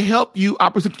effort to help you, I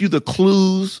present you the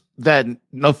clues that,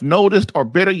 if noticed, or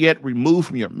better yet, removed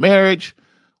from your marriage,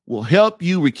 will help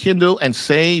you rekindle and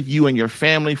save you and your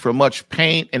family from much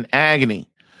pain and agony.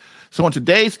 So in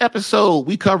today's episode,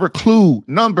 we cover clue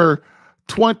number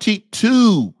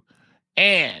 22.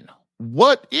 And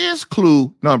what is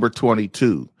clue number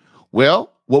 22?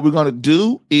 Well, what we're going to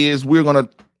do is we're going to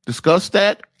discuss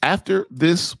that after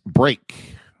this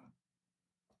break.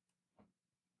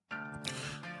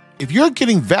 If you're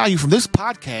getting value from this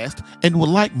podcast and would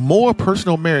like more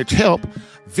personal marriage help,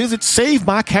 visit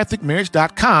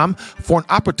SaveMyCatholicMarriage.com for an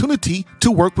opportunity to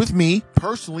work with me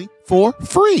personally for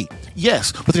free.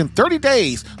 Yes, within 30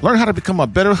 days, learn how to become a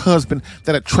better husband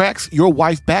that attracts your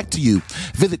wife back to you.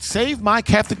 Visit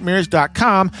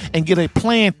SaveMyCatholicMarriage.com and get a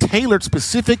plan tailored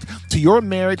specific to your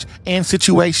marriage and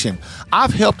situation.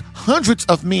 I've helped hundreds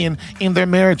of men in their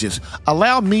marriages.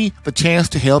 Allow me the chance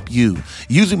to help you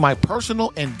using my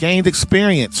personal and gained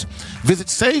experience. Visit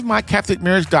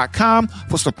SaveMyCatholicMarriage.com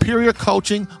for superior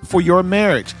coaching for your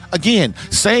marriage. Again,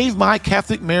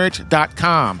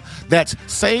 SaveMyCatholicMarriage.com. That's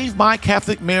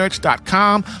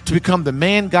SaveMyCatholicMarriage.com to become the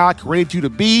man God created you to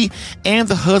be and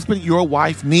the husband your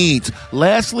wife needs.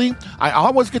 Lastly, I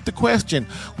always get the question,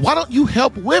 why don't you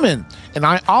help women? And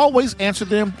I always answer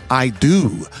them, I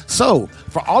do. So,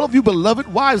 for all of you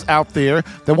beloved wives out there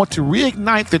that want to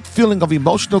reignite that feeling of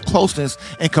emotional closeness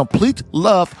and complete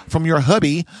love from your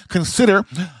hubby, consider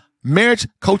marriage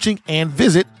coaching and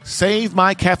visit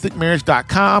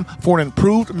SaveMyCatholicMarriage.com for an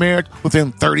improved marriage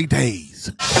within 30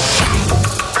 days.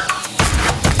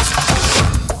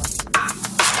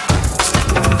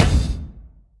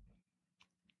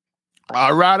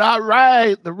 All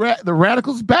right. The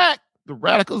radical's back. The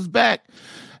radical's back.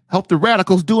 Hope the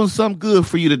radical's doing something good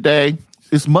for you today.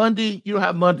 It's Monday. You know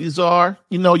how Mondays are.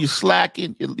 You know, you're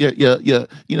slacking.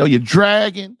 You're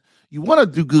dragging. You want to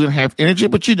do good and have energy,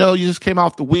 but you just came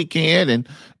off the weekend and,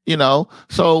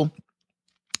 so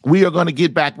we are going to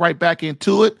get right back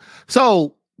into it.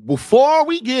 So before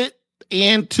we get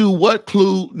into what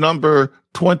clue number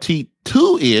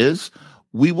 22 is,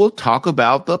 we will talk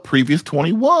about the previous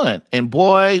 21. And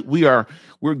boy, we're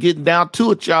getting down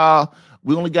to it, y'all.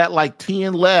 We only got like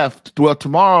 10 left. Well,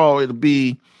 tomorrow it'll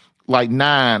be like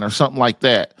 9 or something like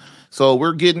that. So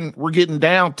we're getting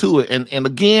down to it. And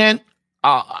again,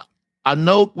 I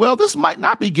know, well, this might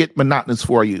not get monotonous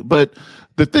for you, but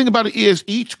the thing about it is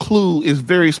each clue is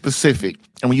very specific.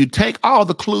 And when you take all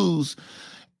the clues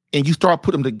and you start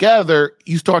putting them together,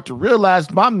 you start to realize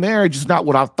my marriage is not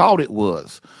what I thought it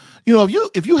was.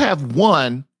 If you have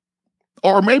one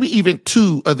or maybe even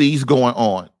 2 of these going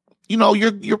on,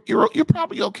 you're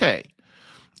probably okay.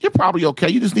 You're probably okay.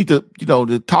 You just need to,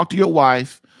 to talk to your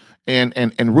wife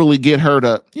and really get her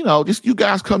to, just you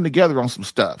guys come together on some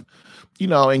stuff,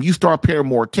 and you start paying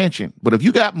more attention. But if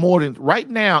you got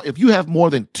if you have more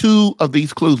than 2 of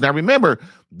these clues, now remember,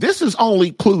 this is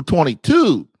only clue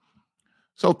 22.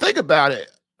 So think about it.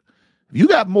 If you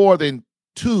got more than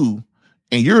 2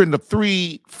 and you're in the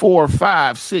 3, 4,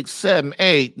 5, 6, 7,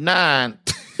 8, 9,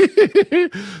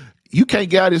 you can't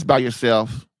get out of this by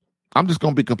yourself. I'm just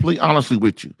going to be completely honestly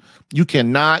with you. You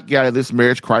cannot get out of this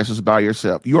marriage crisis by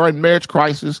yourself. You are in marriage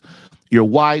crisis. Your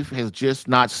wife has just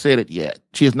not said it yet.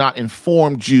 She has not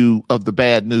informed you of the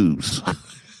bad news.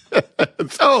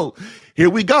 So here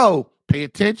we go. Pay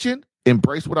attention.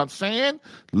 Embrace what I'm saying.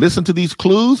 Listen to these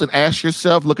clues and ask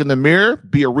yourself, look in the mirror,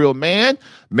 be a real man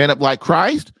up like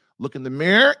Christ. Look in the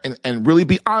mirror and really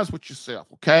be honest with yourself,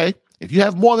 okay? If you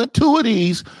have more than 2 of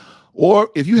these,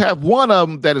 or if you have one of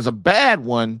them that is a bad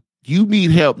one, you need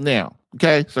help now,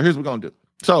 okay? So here's what we're going to do.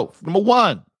 So, number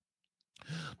 1,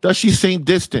 does she seem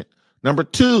distant? Number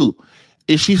 2,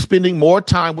 is she spending more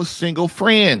time with single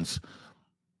friends?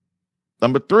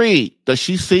 Number 3, does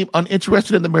she seem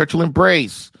uninterested in the marital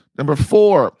embrace? Number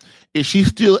 4, is she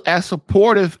still as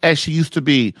supportive as she used to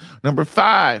be? Number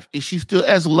 5, is she still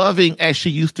as loving as she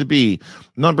used to be?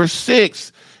 Number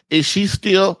 6, does she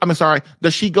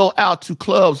go out to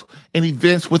clubs and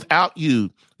events without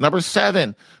you? Number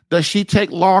 7, does she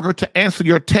take longer to answer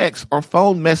your texts or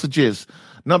phone messages?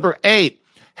 Number 8,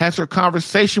 has her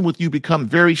conversation with you become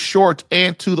very short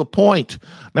and to the point?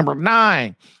 Number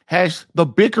 9, has the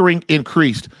bickering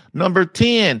increased? Number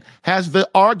 10, has the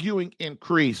arguing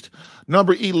increased?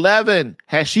 Number 11,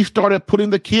 has she started putting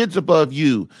the kids above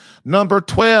you? Number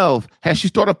 12, has she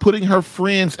started putting her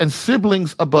friends and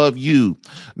siblings above you?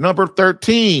 Number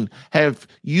 13, have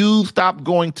you stopped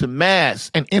going to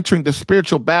mass and entering the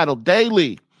spiritual battle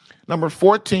daily? Number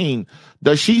 14,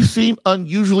 does she seem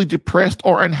unusually depressed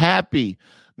or unhappy?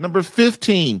 Number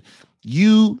 15,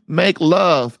 you make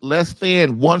love less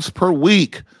than once per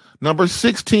week. Number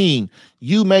 16,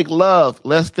 you make love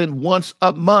less than once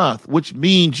a month, which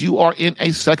means you are in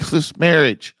a sexless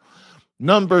marriage.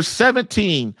 Number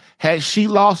 17, has she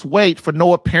lost weight for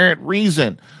no apparent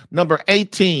reason? Number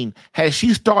 18, has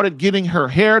she started getting her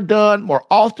hair done more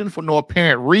often for no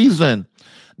apparent reason?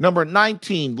 Number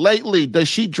 19, lately, does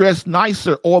she dress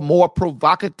nicer or more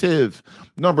provocative?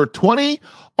 Number 20,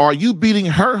 are you beating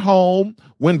her home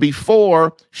when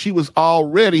before she was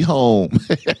already home?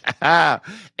 And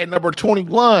number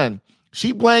 21,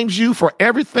 she blames you for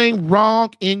everything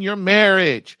wrong in your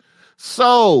marriage.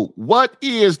 So what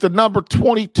is the number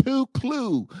 22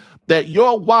 clue that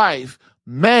your wife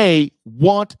may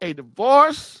want a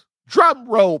divorce? Drum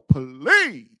roll,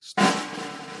 please.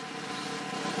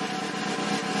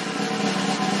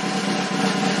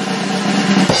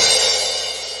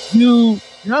 You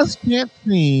just can't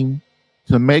seem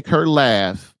to make her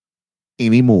laugh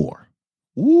anymore.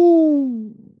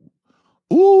 Ooh.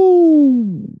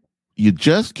 Ooh. You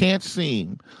just can't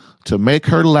seem to make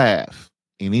her laugh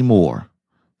anymore.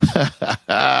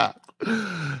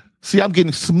 See, I'm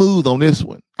getting smooth on this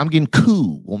one. I'm getting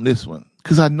cool on this one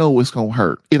because I know it's going to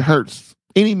hurt. It hurts.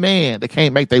 Any man that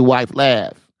can't make their wife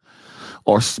laugh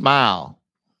or smile,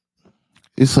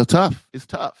 it's tough. It's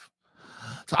tough.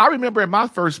 So I remember in my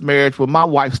first marriage when my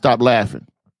wife stopped laughing.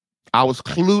 I was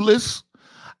clueless.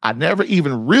 I never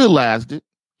even realized it.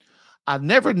 I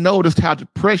never noticed how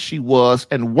depressed she was,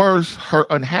 and worse, her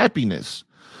unhappiness.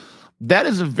 That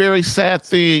is a very sad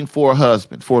thing for a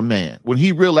husband, for a man, when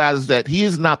he realizes that he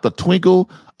is not the twinkle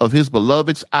of his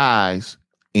beloved's eyes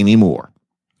anymore.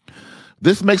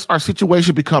 This makes our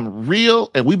situation become real,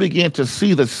 and we begin to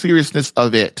see the seriousness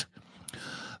of it.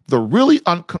 The really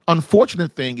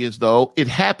unfortunate thing is, though, it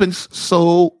happens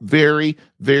so very,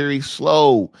 very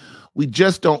slow. We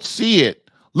just don't see it.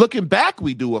 Looking back,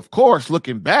 we do, of course.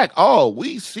 Looking back,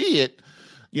 we see it.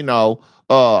 You know,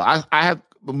 I have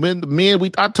the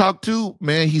men I talked to,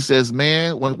 man, he says,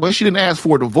 man, when she didn't ask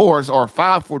for a divorce or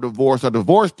filed for divorce or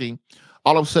divorced him,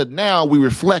 all of a sudden now we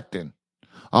reflecting.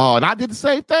 Oh, and I did the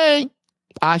same thing.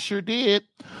 I sure did.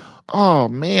 Oh,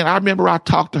 man, I remember I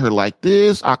talked to her like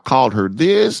this. I called her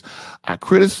this. I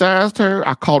criticized her.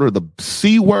 I called her the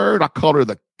C word. I called her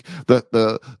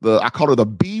I called her the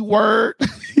B word.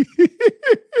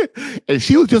 And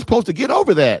she was just supposed to get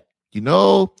over that. You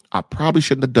know, I probably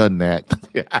shouldn't have done that.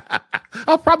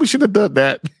 I probably shouldn't have done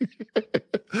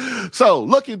that. So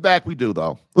looking back, we do,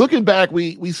 though. Looking back,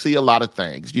 we see a lot of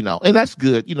things, you know, and that's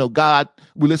good. You know, God,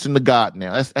 we listen to God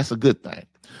now. That's a good thing.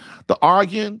 The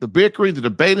arguing, the bickering, the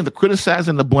debating, the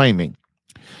criticizing, the blaming.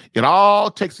 It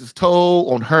all takes its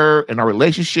toll on her and our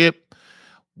relationship.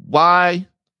 Why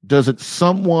doesn't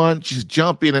someone just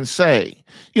jump in and say,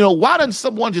 you know, why doesn't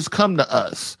someone just come to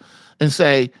us and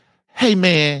say, hey,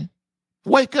 man,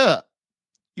 wake up.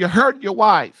 You're hurting your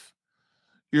wife.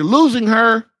 You're losing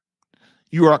her.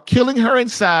 You are killing her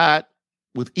inside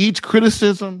with each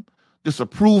criticism,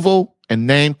 disapproval, and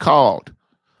name called.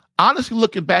 Honestly,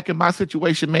 looking back at my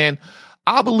situation, man,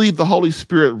 I believe the Holy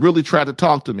Spirit really tried to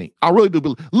talk to me. I really do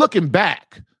believe. Looking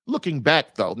back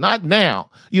though, not now.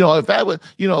 You know, if that was,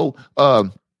 you know,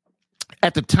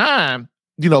 at the time,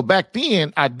 you know, back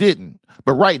then I didn't.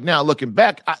 But right now, looking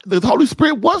back, the Holy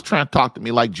Spirit was trying to talk to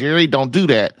me like, Jerry, don't do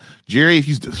that. Jerry,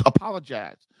 he's just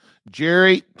apologize.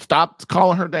 Jerry, stop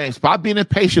calling her names. Stop being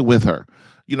impatient with her.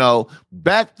 You know,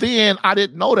 back then I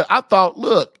didn't know that. I thought,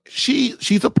 look,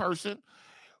 she's a person.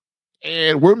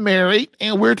 And we're married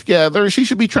and we're together. And she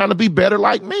should be trying to be better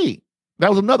like me.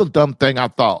 That was another dumb thing I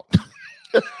thought.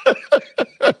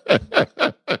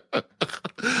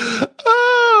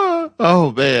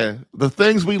 Oh, man. The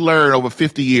things we learn over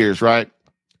 50 years, right?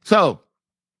 So,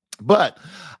 but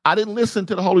I didn't listen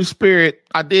to the Holy Spirit.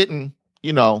 I didn't,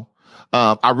 you know.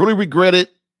 I really regretted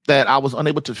that I was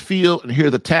unable to feel and hear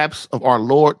the taps of our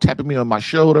Lord tapping me on my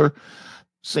shoulder,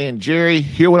 saying, Jerry,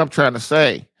 hear what I'm trying to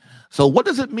say. So what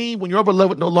does it mean when your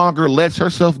beloved no longer lets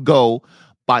herself go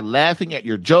by laughing at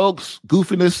your jokes,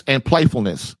 goofiness, and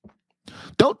playfulness?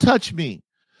 Don't touch me.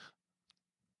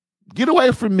 Get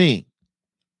away from me.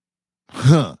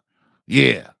 Huh.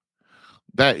 Yeah.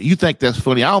 That you think that's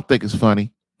funny. I don't think it's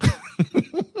funny.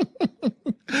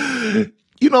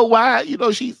 You know why? You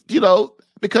know, she's, you know,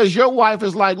 because your wife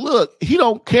is like, look, he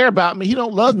don't care about me. He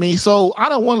don't love me. So I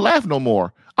don't want to laugh no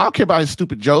more. I don't care about his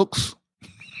stupid jokes.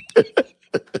 I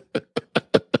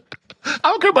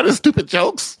don't care about his stupid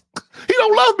jokes. He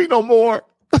don't love me no more.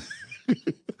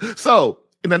 So,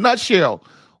 in a nutshell,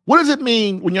 what does it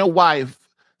mean when your wife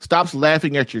stops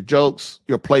laughing at your jokes,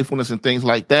 your playfulness, and things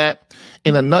like that?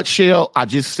 In a nutshell, I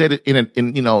just said it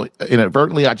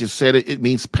inadvertently. I just said it. It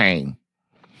means pain.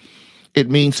 It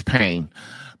means pain.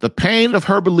 The pain of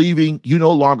her believing you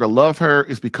no longer love her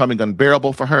is becoming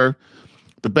unbearable for her.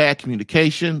 The bad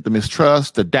communication, the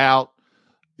mistrust, the doubt,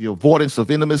 the avoidance of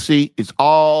intimacy, it's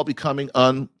all becoming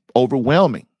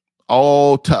overwhelming,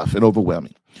 all tough and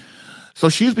overwhelming. So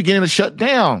she's beginning to shut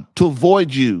down to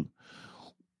avoid you.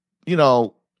 You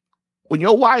know, when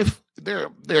your wife, there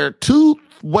are two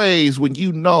ways when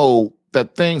you know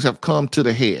that things have come to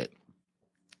the head.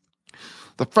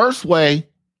 The first way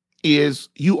is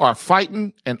you are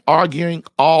fighting and arguing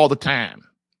all the time,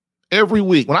 every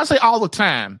week. When I say all the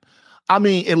time, I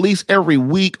mean at least every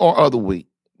week or other week.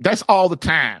 That's all the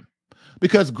time.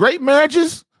 Because great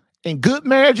marriages in good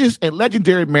marriages and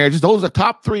legendary marriages, those are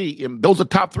top three. And those are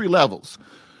top three levels.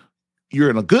 You're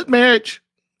in a good marriage,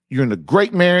 you're in a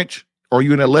great marriage, or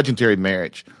you're in a legendary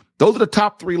marriage. Those are the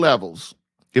top three levels.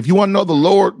 If you want to know the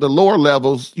lower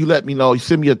levels, you let me know. You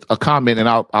send me a comment and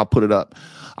I'll put it up.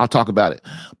 I'll talk about it.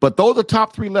 But those are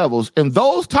top three levels. And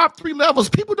those top three levels,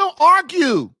 people don't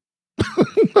argue.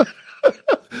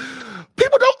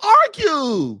 People don't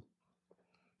argue.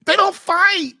 They don't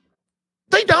fight.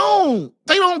 They don't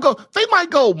go. They might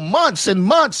go months and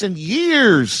months and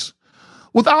years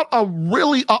without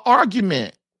an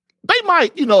argument. They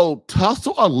might,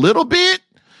 tussle a little bit,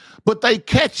 but they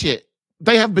catch it.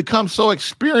 They have become so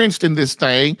experienced in this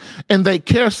thing and they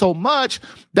care so much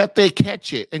that they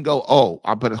catch it and go, oh,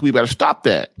 we better stop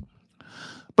that.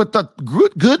 But the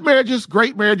good marriages,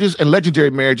 great marriages, and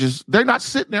legendary marriages, they're not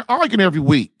sitting there arguing every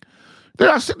week. They're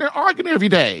not sitting there arguing every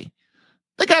day.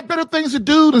 They got better things to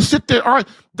do than sit there.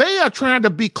 They are trying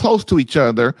to be close to each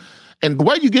other. And the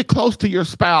way you get close to your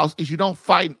spouse is you don't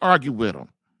fight and argue with them.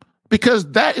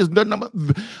 Because that is the number.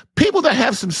 People that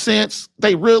have some sense,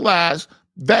 they realize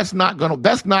that's not gonna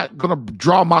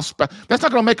draw my spouse. That's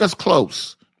not gonna make us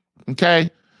close. Okay.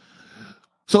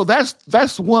 So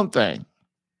that's one thing.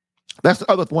 That's the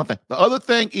other one thing. The other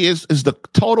thing is the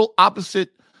total opposite.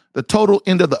 The total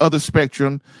end of the other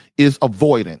spectrum is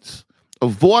avoidance.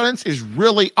 Avoidance is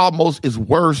really almost is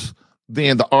worse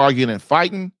than the arguing and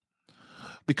fighting,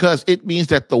 because it means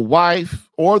that the wife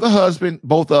or the husband,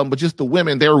 both of them, but just the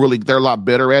women, they're a lot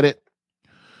better at it.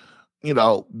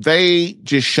 They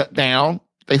just shut down.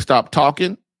 They stop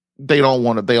talking. They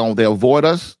avoid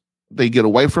us. They get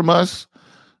away from us.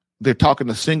 They're talking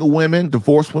to single women,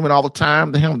 divorced women all the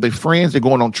time. They have their friends. They're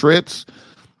going on trips.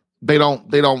 They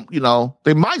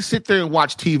might sit there and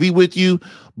watch TV with you,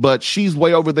 but she's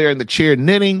way over there in the chair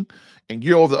knitting and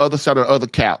you're over the other side of the other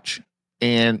couch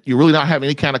and you're really not having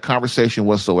any kind of conversation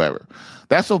whatsoever.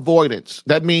 That's avoidance.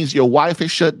 That means your wife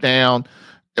is shut down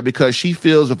because she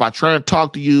feels if I try to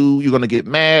talk to you, you're going to get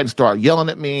mad and start yelling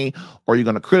at me, or you're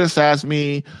going to criticize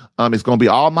me. It's going to be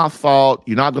all my fault.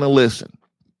 You're not going to listen.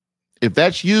 If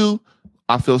that's you,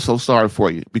 I feel so sorry for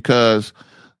you, because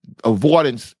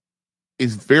avoidance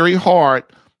is very hard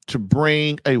to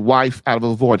bring a wife out of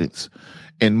avoidance.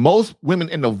 And most women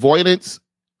in avoidance,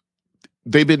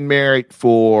 they've been married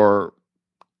for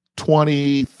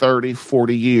 20, 30,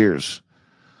 40 years.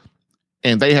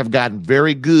 And they have gotten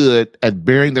very good at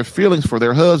bearing their feelings for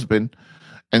their husband.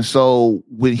 And so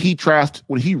when he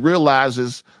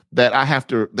realizes that I have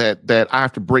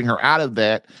to bring her out of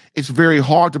that, it's very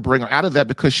hard to bring her out of that,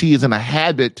 because she is in a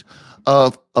habit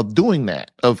of doing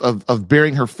that, of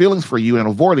bearing her feelings for you and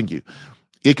avoiding you.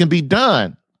 It can be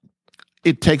done.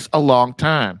 It takes a long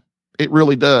time. It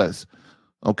really does.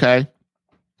 Okay.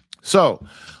 So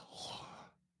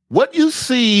what you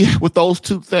see with those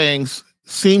two things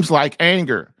seems like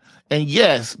anger. And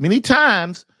yes, many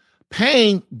times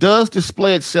pain does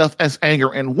display itself as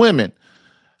anger in women.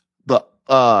 The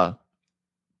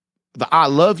I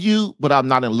love you, but I'm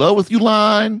not in love with you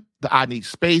line, the I need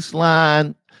space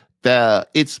line, the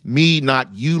it's me,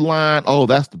 not you line. Oh,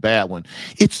 that's the bad one.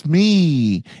 It's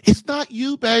me. It's not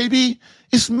you, baby.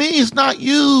 It's me. It's not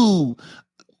you.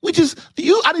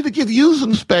 I need to give you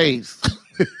some space.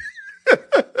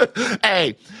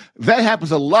 Hey, that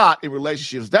happens a lot in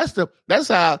relationships. That's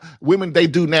how women, they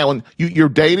do now. When you're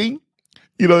dating,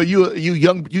 you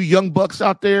young bucks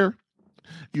out there,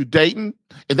 you dating.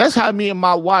 And that's how me and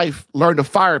my wife learn to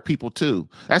fire people too.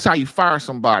 That's how you fire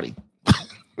somebody.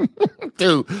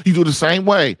 Dude, you do the same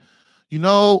way.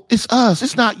 It's us.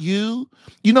 It's not you.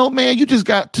 Man, you just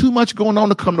got too much going on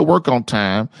to come to work on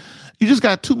time. You just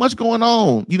got too much going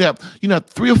on. You have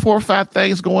 3 or 4 or 5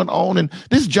 things going on, and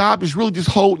this job is really just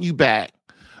holding you back.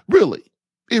 Really.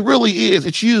 It really is.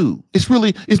 It's you. It's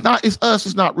us.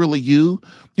 It's not really you.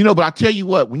 But I tell you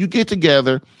what, when you get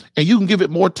together and you can give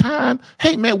it more time,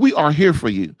 hey man, we are here for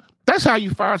you. That's how you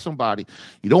fire somebody.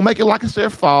 You don't make it like it's their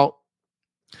fault.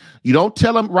 You don't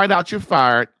tell them right out you're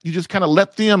fired. You just kind of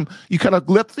let them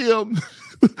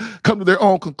come to their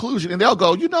own conclusion, and they'll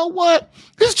go, you know what?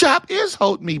 This job is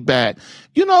holding me back.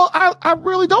 I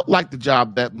really don't like the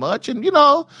job that much. And,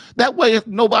 that way, if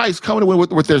nobody's coming in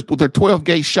with their 12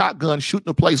 gauge shotgun shooting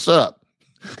the place up.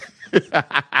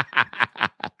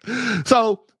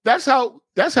 So that's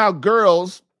how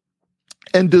girls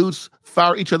and dudes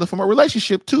fire each other from a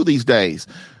relationship too these days.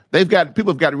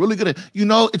 People have got really good at,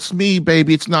 it's me,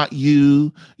 baby. It's not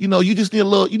you. You just need a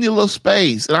little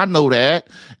space. And I know that,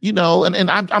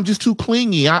 and I'm just too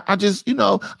clingy. I just,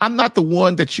 I'm not the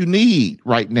one that you need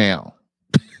right now.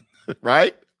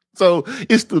 Right? So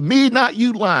it's the me, not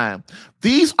you line.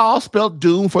 These all spell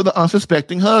doom for the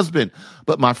unsuspecting husband.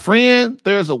 But my friend,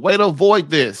 there's a way to avoid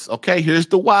this. Okay, here's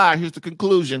the why. Here's the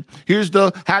conclusion. Here's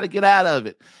the how to get out of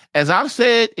it. As I've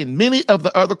said in many of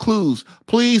the other clues,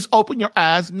 please open your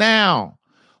eyes now.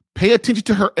 Pay attention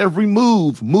to her every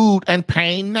move, mood, and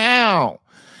pain now.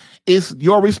 It's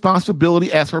your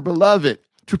responsibility as her beloved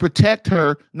to protect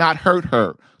her, not hurt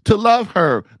her, to love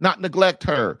her, not neglect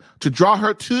her, to draw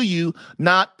her to you,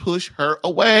 not push her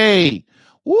away.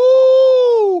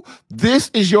 Woo! This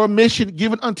is your mission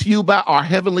given unto you by our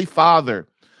Heavenly Father.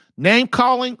 Name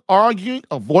calling, arguing,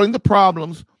 avoiding the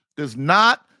problems does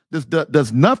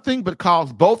nothing but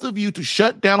cause both of you to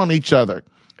shut down on each other.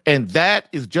 And that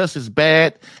is just as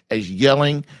bad as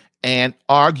yelling and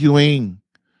arguing.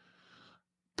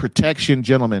 Protection,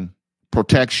 gentlemen.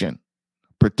 Protection.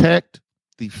 Protect,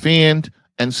 defend,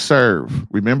 and serve.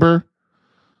 Remember?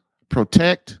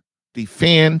 Protect,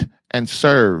 defend, and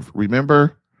serve.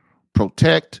 Remember?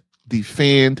 Protect,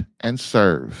 defend, and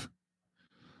serve.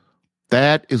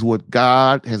 That is what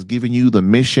God has given you the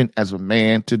mission as a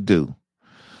man to do.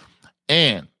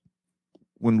 And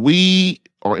when we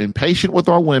are impatient with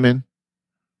our women,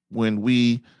 when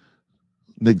we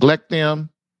neglect them,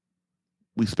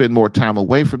 we spend more time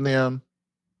away from them.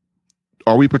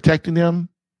 Are we protecting them?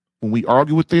 When we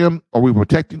argue with them, are we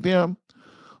protecting them?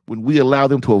 When we allow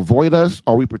them to avoid us,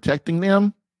 are we protecting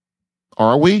them?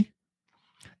 Are we?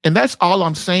 And that's all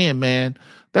I'm saying, man.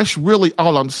 That's really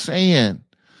all I'm saying.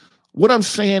 What I'm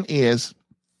saying is,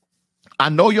 I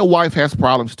know your wife has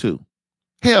problems too.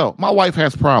 Hell, my wife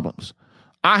has problems.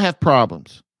 I have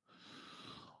problems.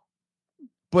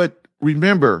 But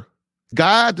remember,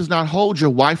 God does not hold your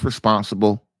wife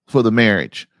responsible for the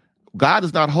marriage. God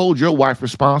does not hold your wife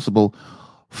responsible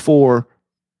for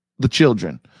the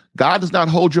children. God does not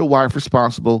hold your wife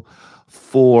responsible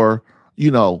for,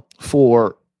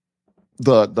 for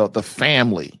the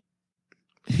family.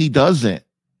 He doesn't.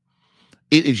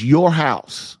 It is your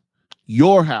house,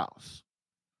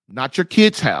 not your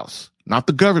kid's house, not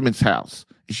the government's house.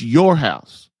 It's your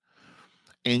house.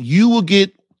 And you will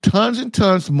get tons and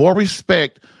tons more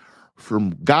respect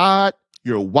from God,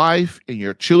 your wife, and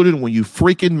your children when you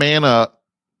freaking man up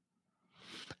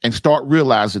and start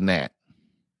realizing that.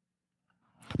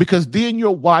 Because then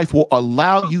your wife will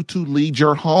allow you to lead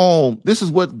your home. This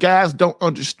is what guys don't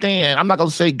understand. I'm not going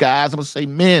to say guys, I'm going to say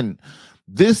men.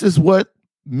 This is what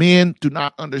men do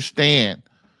not understand.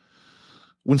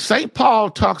 When St. Paul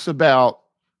talks about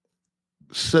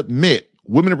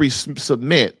women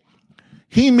submit,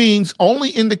 he means only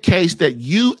in the case that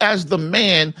you as the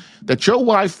man, that your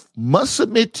wife must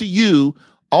submit to you,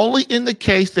 only in the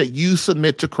case that you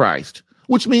submit to Christ.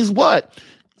 Which means what?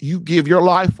 You give your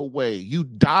life away. You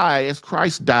die as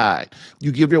Christ died.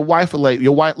 You give your life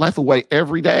away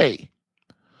every day.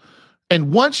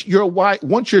 And once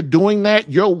you're doing that,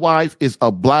 your wife is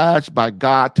obliged by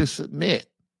God to submit.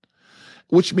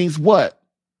 Which means what?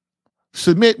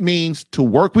 Submit means to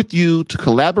work with you, to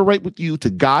collaborate with you, to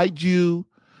guide you.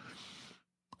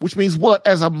 Which means what?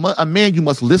 As a man, you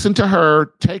must listen to her,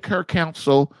 take her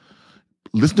counsel,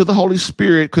 listen to the Holy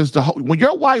Spirit, because when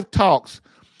your wife talks,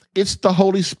 it's the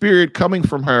Holy Spirit coming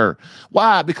from her.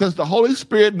 Why? Because the Holy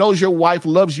Spirit knows your wife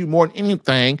loves you more than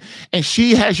anything, and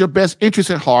she has your best interest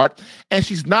at heart, and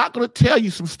she's not going to tell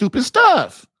you some stupid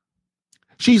stuff.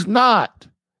 She's not.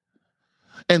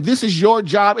 And this is your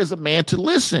job as a man to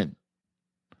listen.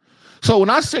 So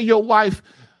when I say your wife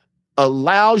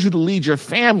allows you to lead your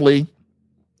family,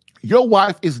 your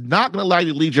wife is not going to allow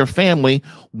you to lead your family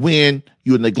when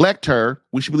you neglect her,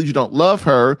 when she believes you don't love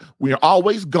her, when you're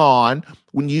always gone,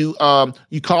 when you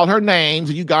call her names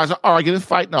and you guys are arguing and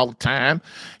fighting all the time.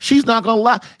 She's not going to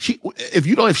allow.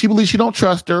 If she believes you don't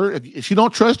trust her, if she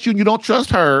don't trust you and you don't trust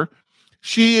her,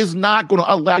 she is not going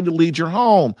to allow you to lead your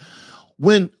home.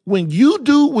 When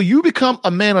you become a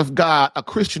man of God, a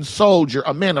Christian soldier,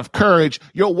 a man of courage,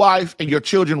 your wife and your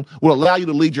children will allow you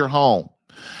to lead your home.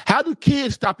 How do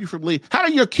kids stop you from leading? How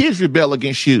do your kids rebel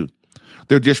against you?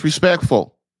 They're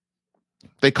disrespectful.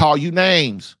 They call you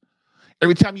names.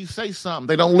 Every time you say something,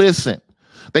 they don't listen.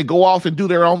 They go off and do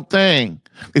their own thing.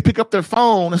 They pick up their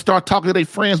phone and start talking to their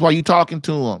friends while you're talking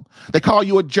to them. They call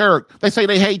you a jerk. They say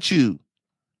they hate you.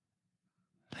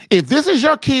 If this is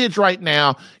your kids right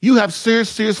now, you have serious,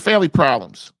 serious family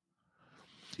problems.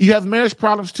 You have marriage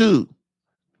problems too.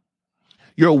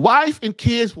 Your wife and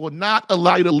kids will not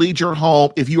allow you to lead your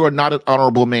home if you are not an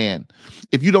honorable man.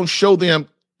 If you don't show them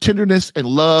tenderness and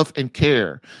love and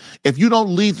care. If you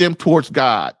don't lead them towards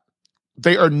God,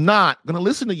 they are not going to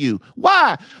listen to you.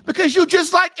 Why? Because you're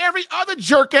just like every other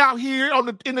jerk out here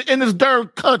in this darn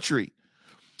country.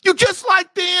 You're just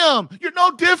like them. You're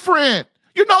no different.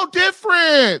 You're no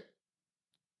different.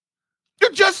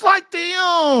 You're just like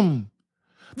them.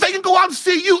 They can go out and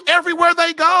see you everywhere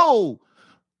they go.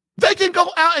 They can go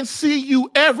out and see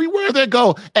you everywhere they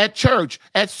go, at church,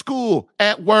 at school,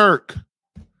 at work,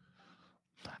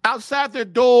 outside their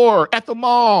door, at the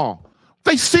mall.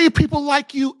 They see people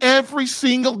like you every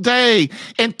single day.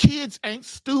 And kids ain't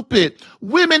stupid.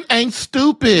 Women ain't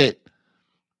stupid.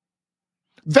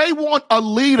 They want a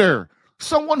leader,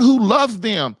 someone who loves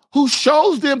them, who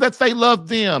shows them that they love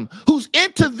them, who's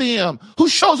into them, who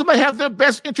shows them they have their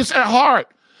best interests at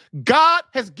heart. God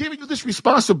has given you this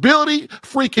responsibility.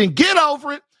 Freaking get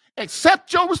over it.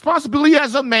 Accept your responsibility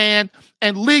as a man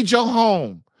and lead your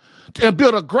home and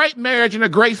build a great marriage and a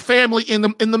great family in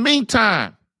the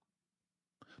meantime.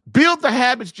 Build the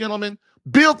habits, gentlemen.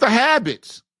 Build the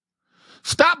habits.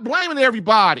 Stop blaming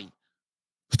everybody.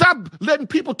 Stop letting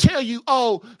people tell you,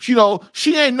 oh,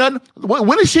 she ain't nothing.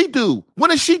 When does she do?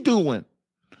 When is she doing?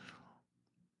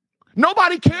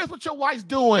 Nobody cares what your wife's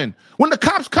doing. When the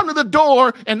cops come to the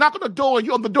door and knock on the door and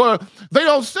you're on the door, they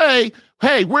don't say,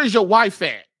 hey, where's your wife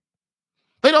at?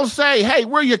 They don't say, hey,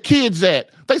 where are your kids at?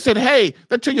 They said, hey,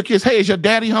 they tell your kids, hey, is your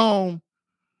daddy home?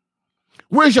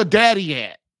 Where's your daddy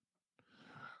at?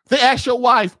 They ask your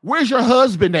wife, where's your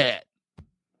husband at?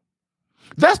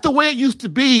 That's the way it used to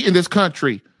be in this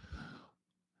country.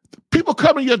 People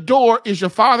come to your door, is your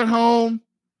father home?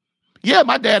 Yeah,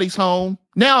 my daddy's home.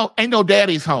 Now, ain't no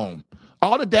daddy's home.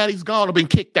 All the daddies gone have been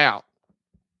kicked out.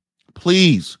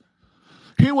 Please,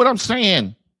 hear what I'm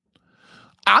saying.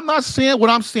 I'm not saying what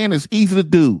I'm saying is easy to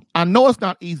do. I know it's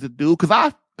not easy to do because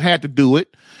I've had to do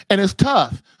it, and it's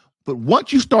tough. But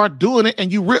once you start doing it,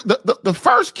 and the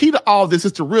first key to all this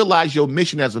is to realize your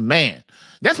mission as a man.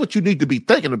 That's what you need to be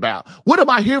thinking about. What am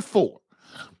I here for?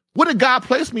 What did God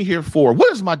place me here for?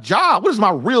 What is my job? What is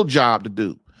my real job to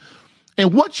do?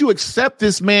 And once you accept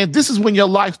this, man, this is when your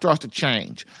life starts to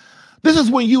change. This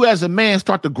is when you as a man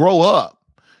start to grow up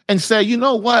and say, you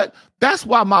know what? That's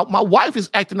why my wife is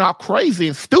acting all crazy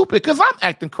and stupid, because I'm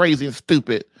acting crazy and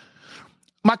stupid.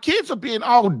 My kids are being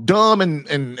all dumb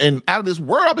and out of this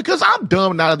world because I'm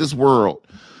dumb and out of this world.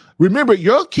 Remember,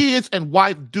 your kids and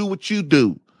wife do what you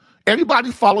do.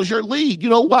 Everybody follows your lead. You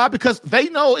know why? Because they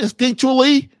know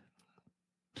instinctually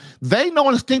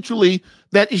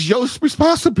that it's your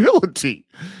responsibility.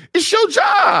 It's your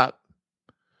job.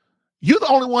 You're the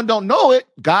only one don't know it.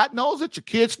 God knows it. Your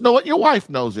kids know it. Your wife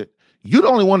knows it. You're the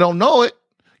only one don't know it.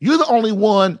 You're the only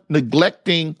one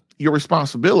neglecting your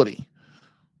responsibility.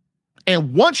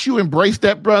 And once you embrace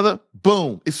that, brother,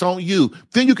 boom, it's on you.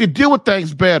 Then you can deal with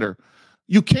things better.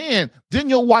 You can. Then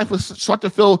your wife will start to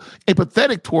feel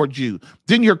empathetic towards you.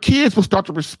 Then your kids will start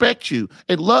to respect you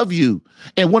and love you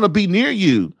and want to be near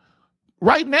you.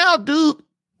 Right now, dude,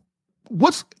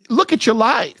 look at your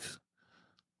life.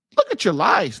 Look at your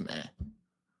life, man.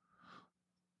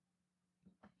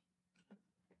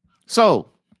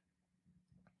 So,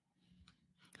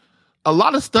 a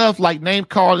lot of stuff like name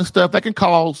calling and stuff that can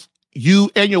cause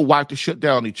you and your wife to shut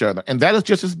down each other. And that is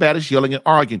just as bad as yelling and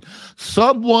arguing.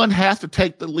 Someone has to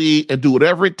take the lead and do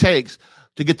whatever it takes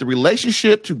to get the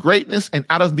relationship to greatness and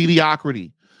out of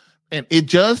mediocrity. And it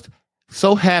just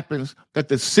so happens that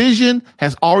the decision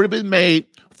has already been made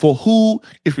for who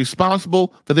is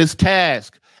responsible for this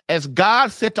task. As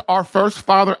God said to our first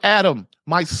father, Adam,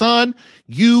 my son,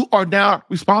 you are now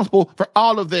responsible for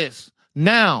all of this.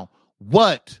 Now,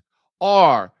 what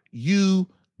are you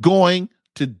going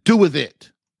to do with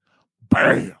it?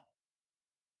 Bam.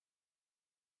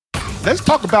 Let's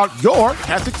talk about your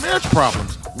Catholic marriage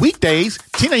problems. Weekdays,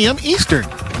 10 a.m. Eastern.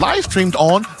 Live streamed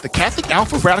on the Catholic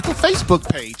Alpha Radical Facebook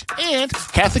page and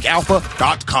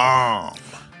CatholicAlpha.com.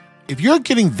 If you're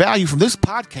getting value from this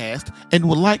podcast and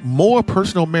would like more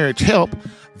personal marriage help,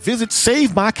 visit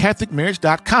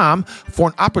SaveMyCatholicMarriage.com for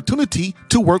an opportunity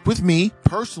to work with me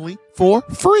personally for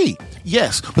free.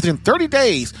 Yes, within 30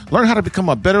 days, learn how to become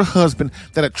a better husband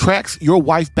that attracts your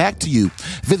wife back to you.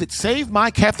 Visit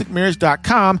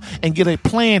SaveMyCatholicMarriage.com and get a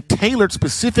plan tailored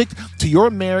specific to your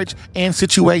marriage and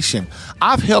situation.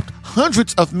 I've helped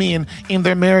hundreds of men in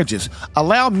their marriages.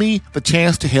 Allow me the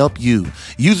chance to help you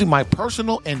using my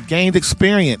personal and gained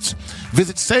experience.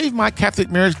 Visit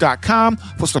SaveMyCatholicMarriage.com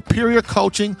for superior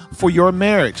coaching for your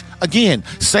marriage. Again,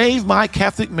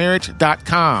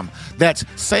 SaveMyCatholicMarriage.com. That's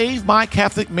SaveMyCatholicMarriage.com.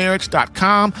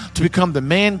 SaveMyCatholicMarriage.com to become the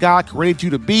man God created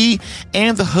you to be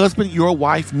and the husband your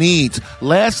wife needs.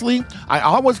 Lastly, I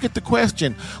always get the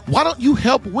question, why don't you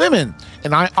help women?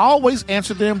 And I always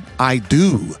answer them, I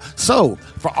do. So,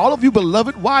 for all of you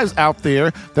beloved wives out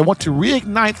there that want to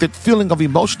reignite that feeling of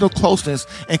emotional closeness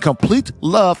and complete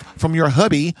love from your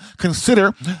hubby,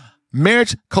 consider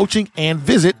marriage coaching and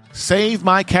visit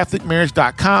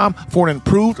SaveMyCatholicMarriage.com for an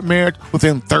improved marriage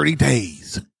within 30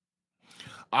 days.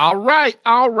 All right.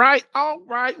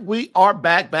 We are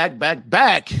back.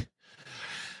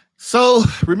 So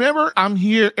remember, I'm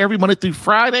here every Monday through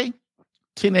Friday,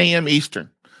 10 a.m.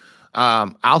 Eastern.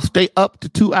 I'll stay up to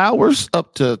 2 hours,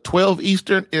 up to 12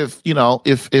 Eastern. If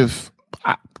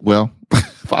I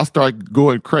start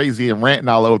going crazy and ranting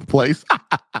all over the place.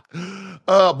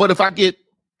 But if I get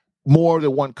more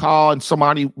than one call and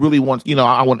somebody really wants,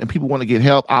 and people want to get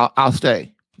help, I'll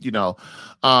stay,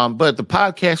 but the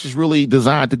podcast is really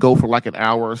designed to go for like an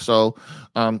hour or so.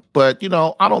 But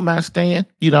I don't mind staying,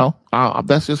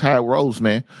 that's just how it rolls,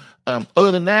 man.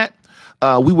 Other than that,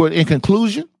 we were in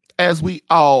conclusion, as we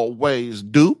always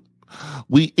do.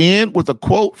 We end with a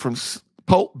quote from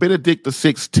Pope Benedict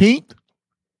XVI.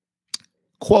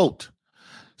 Quote,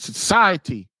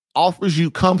 society offers you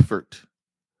comfort,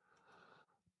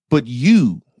 but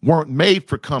you weren't made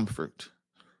for comfort.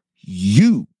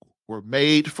 You were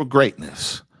made for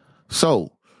greatness.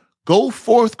 So go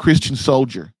forth, Christian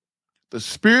soldier. The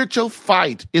spiritual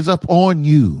fight is up on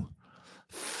you.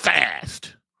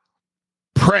 Fast,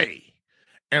 pray,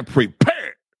 and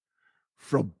prepare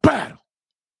for battle.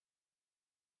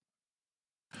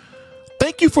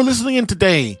 Thank you for listening in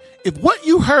today. If what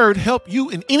you heard helped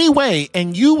you in any way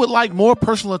and you would like more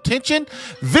personal attention,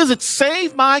 visit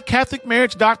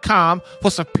SaveMyCatholicMarriage.com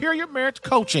for superior marriage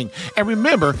coaching. And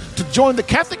remember to join the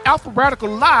Catholic Alpha Radical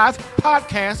Live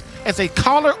podcast as a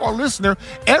caller or listener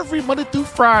every Monday through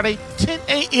Friday, 10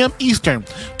 a.m. Eastern.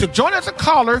 To join as a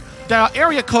caller, dial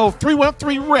area code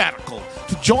 313-RADICAL.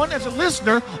 To join as a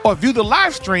listener or view the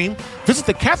live stream, visit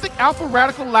the Catholic Alpha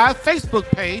Radical Live Facebook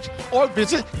page or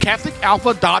visit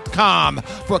CatholicAlpha.com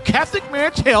for Catholic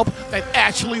marriage help that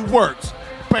actually works.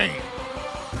 Bam.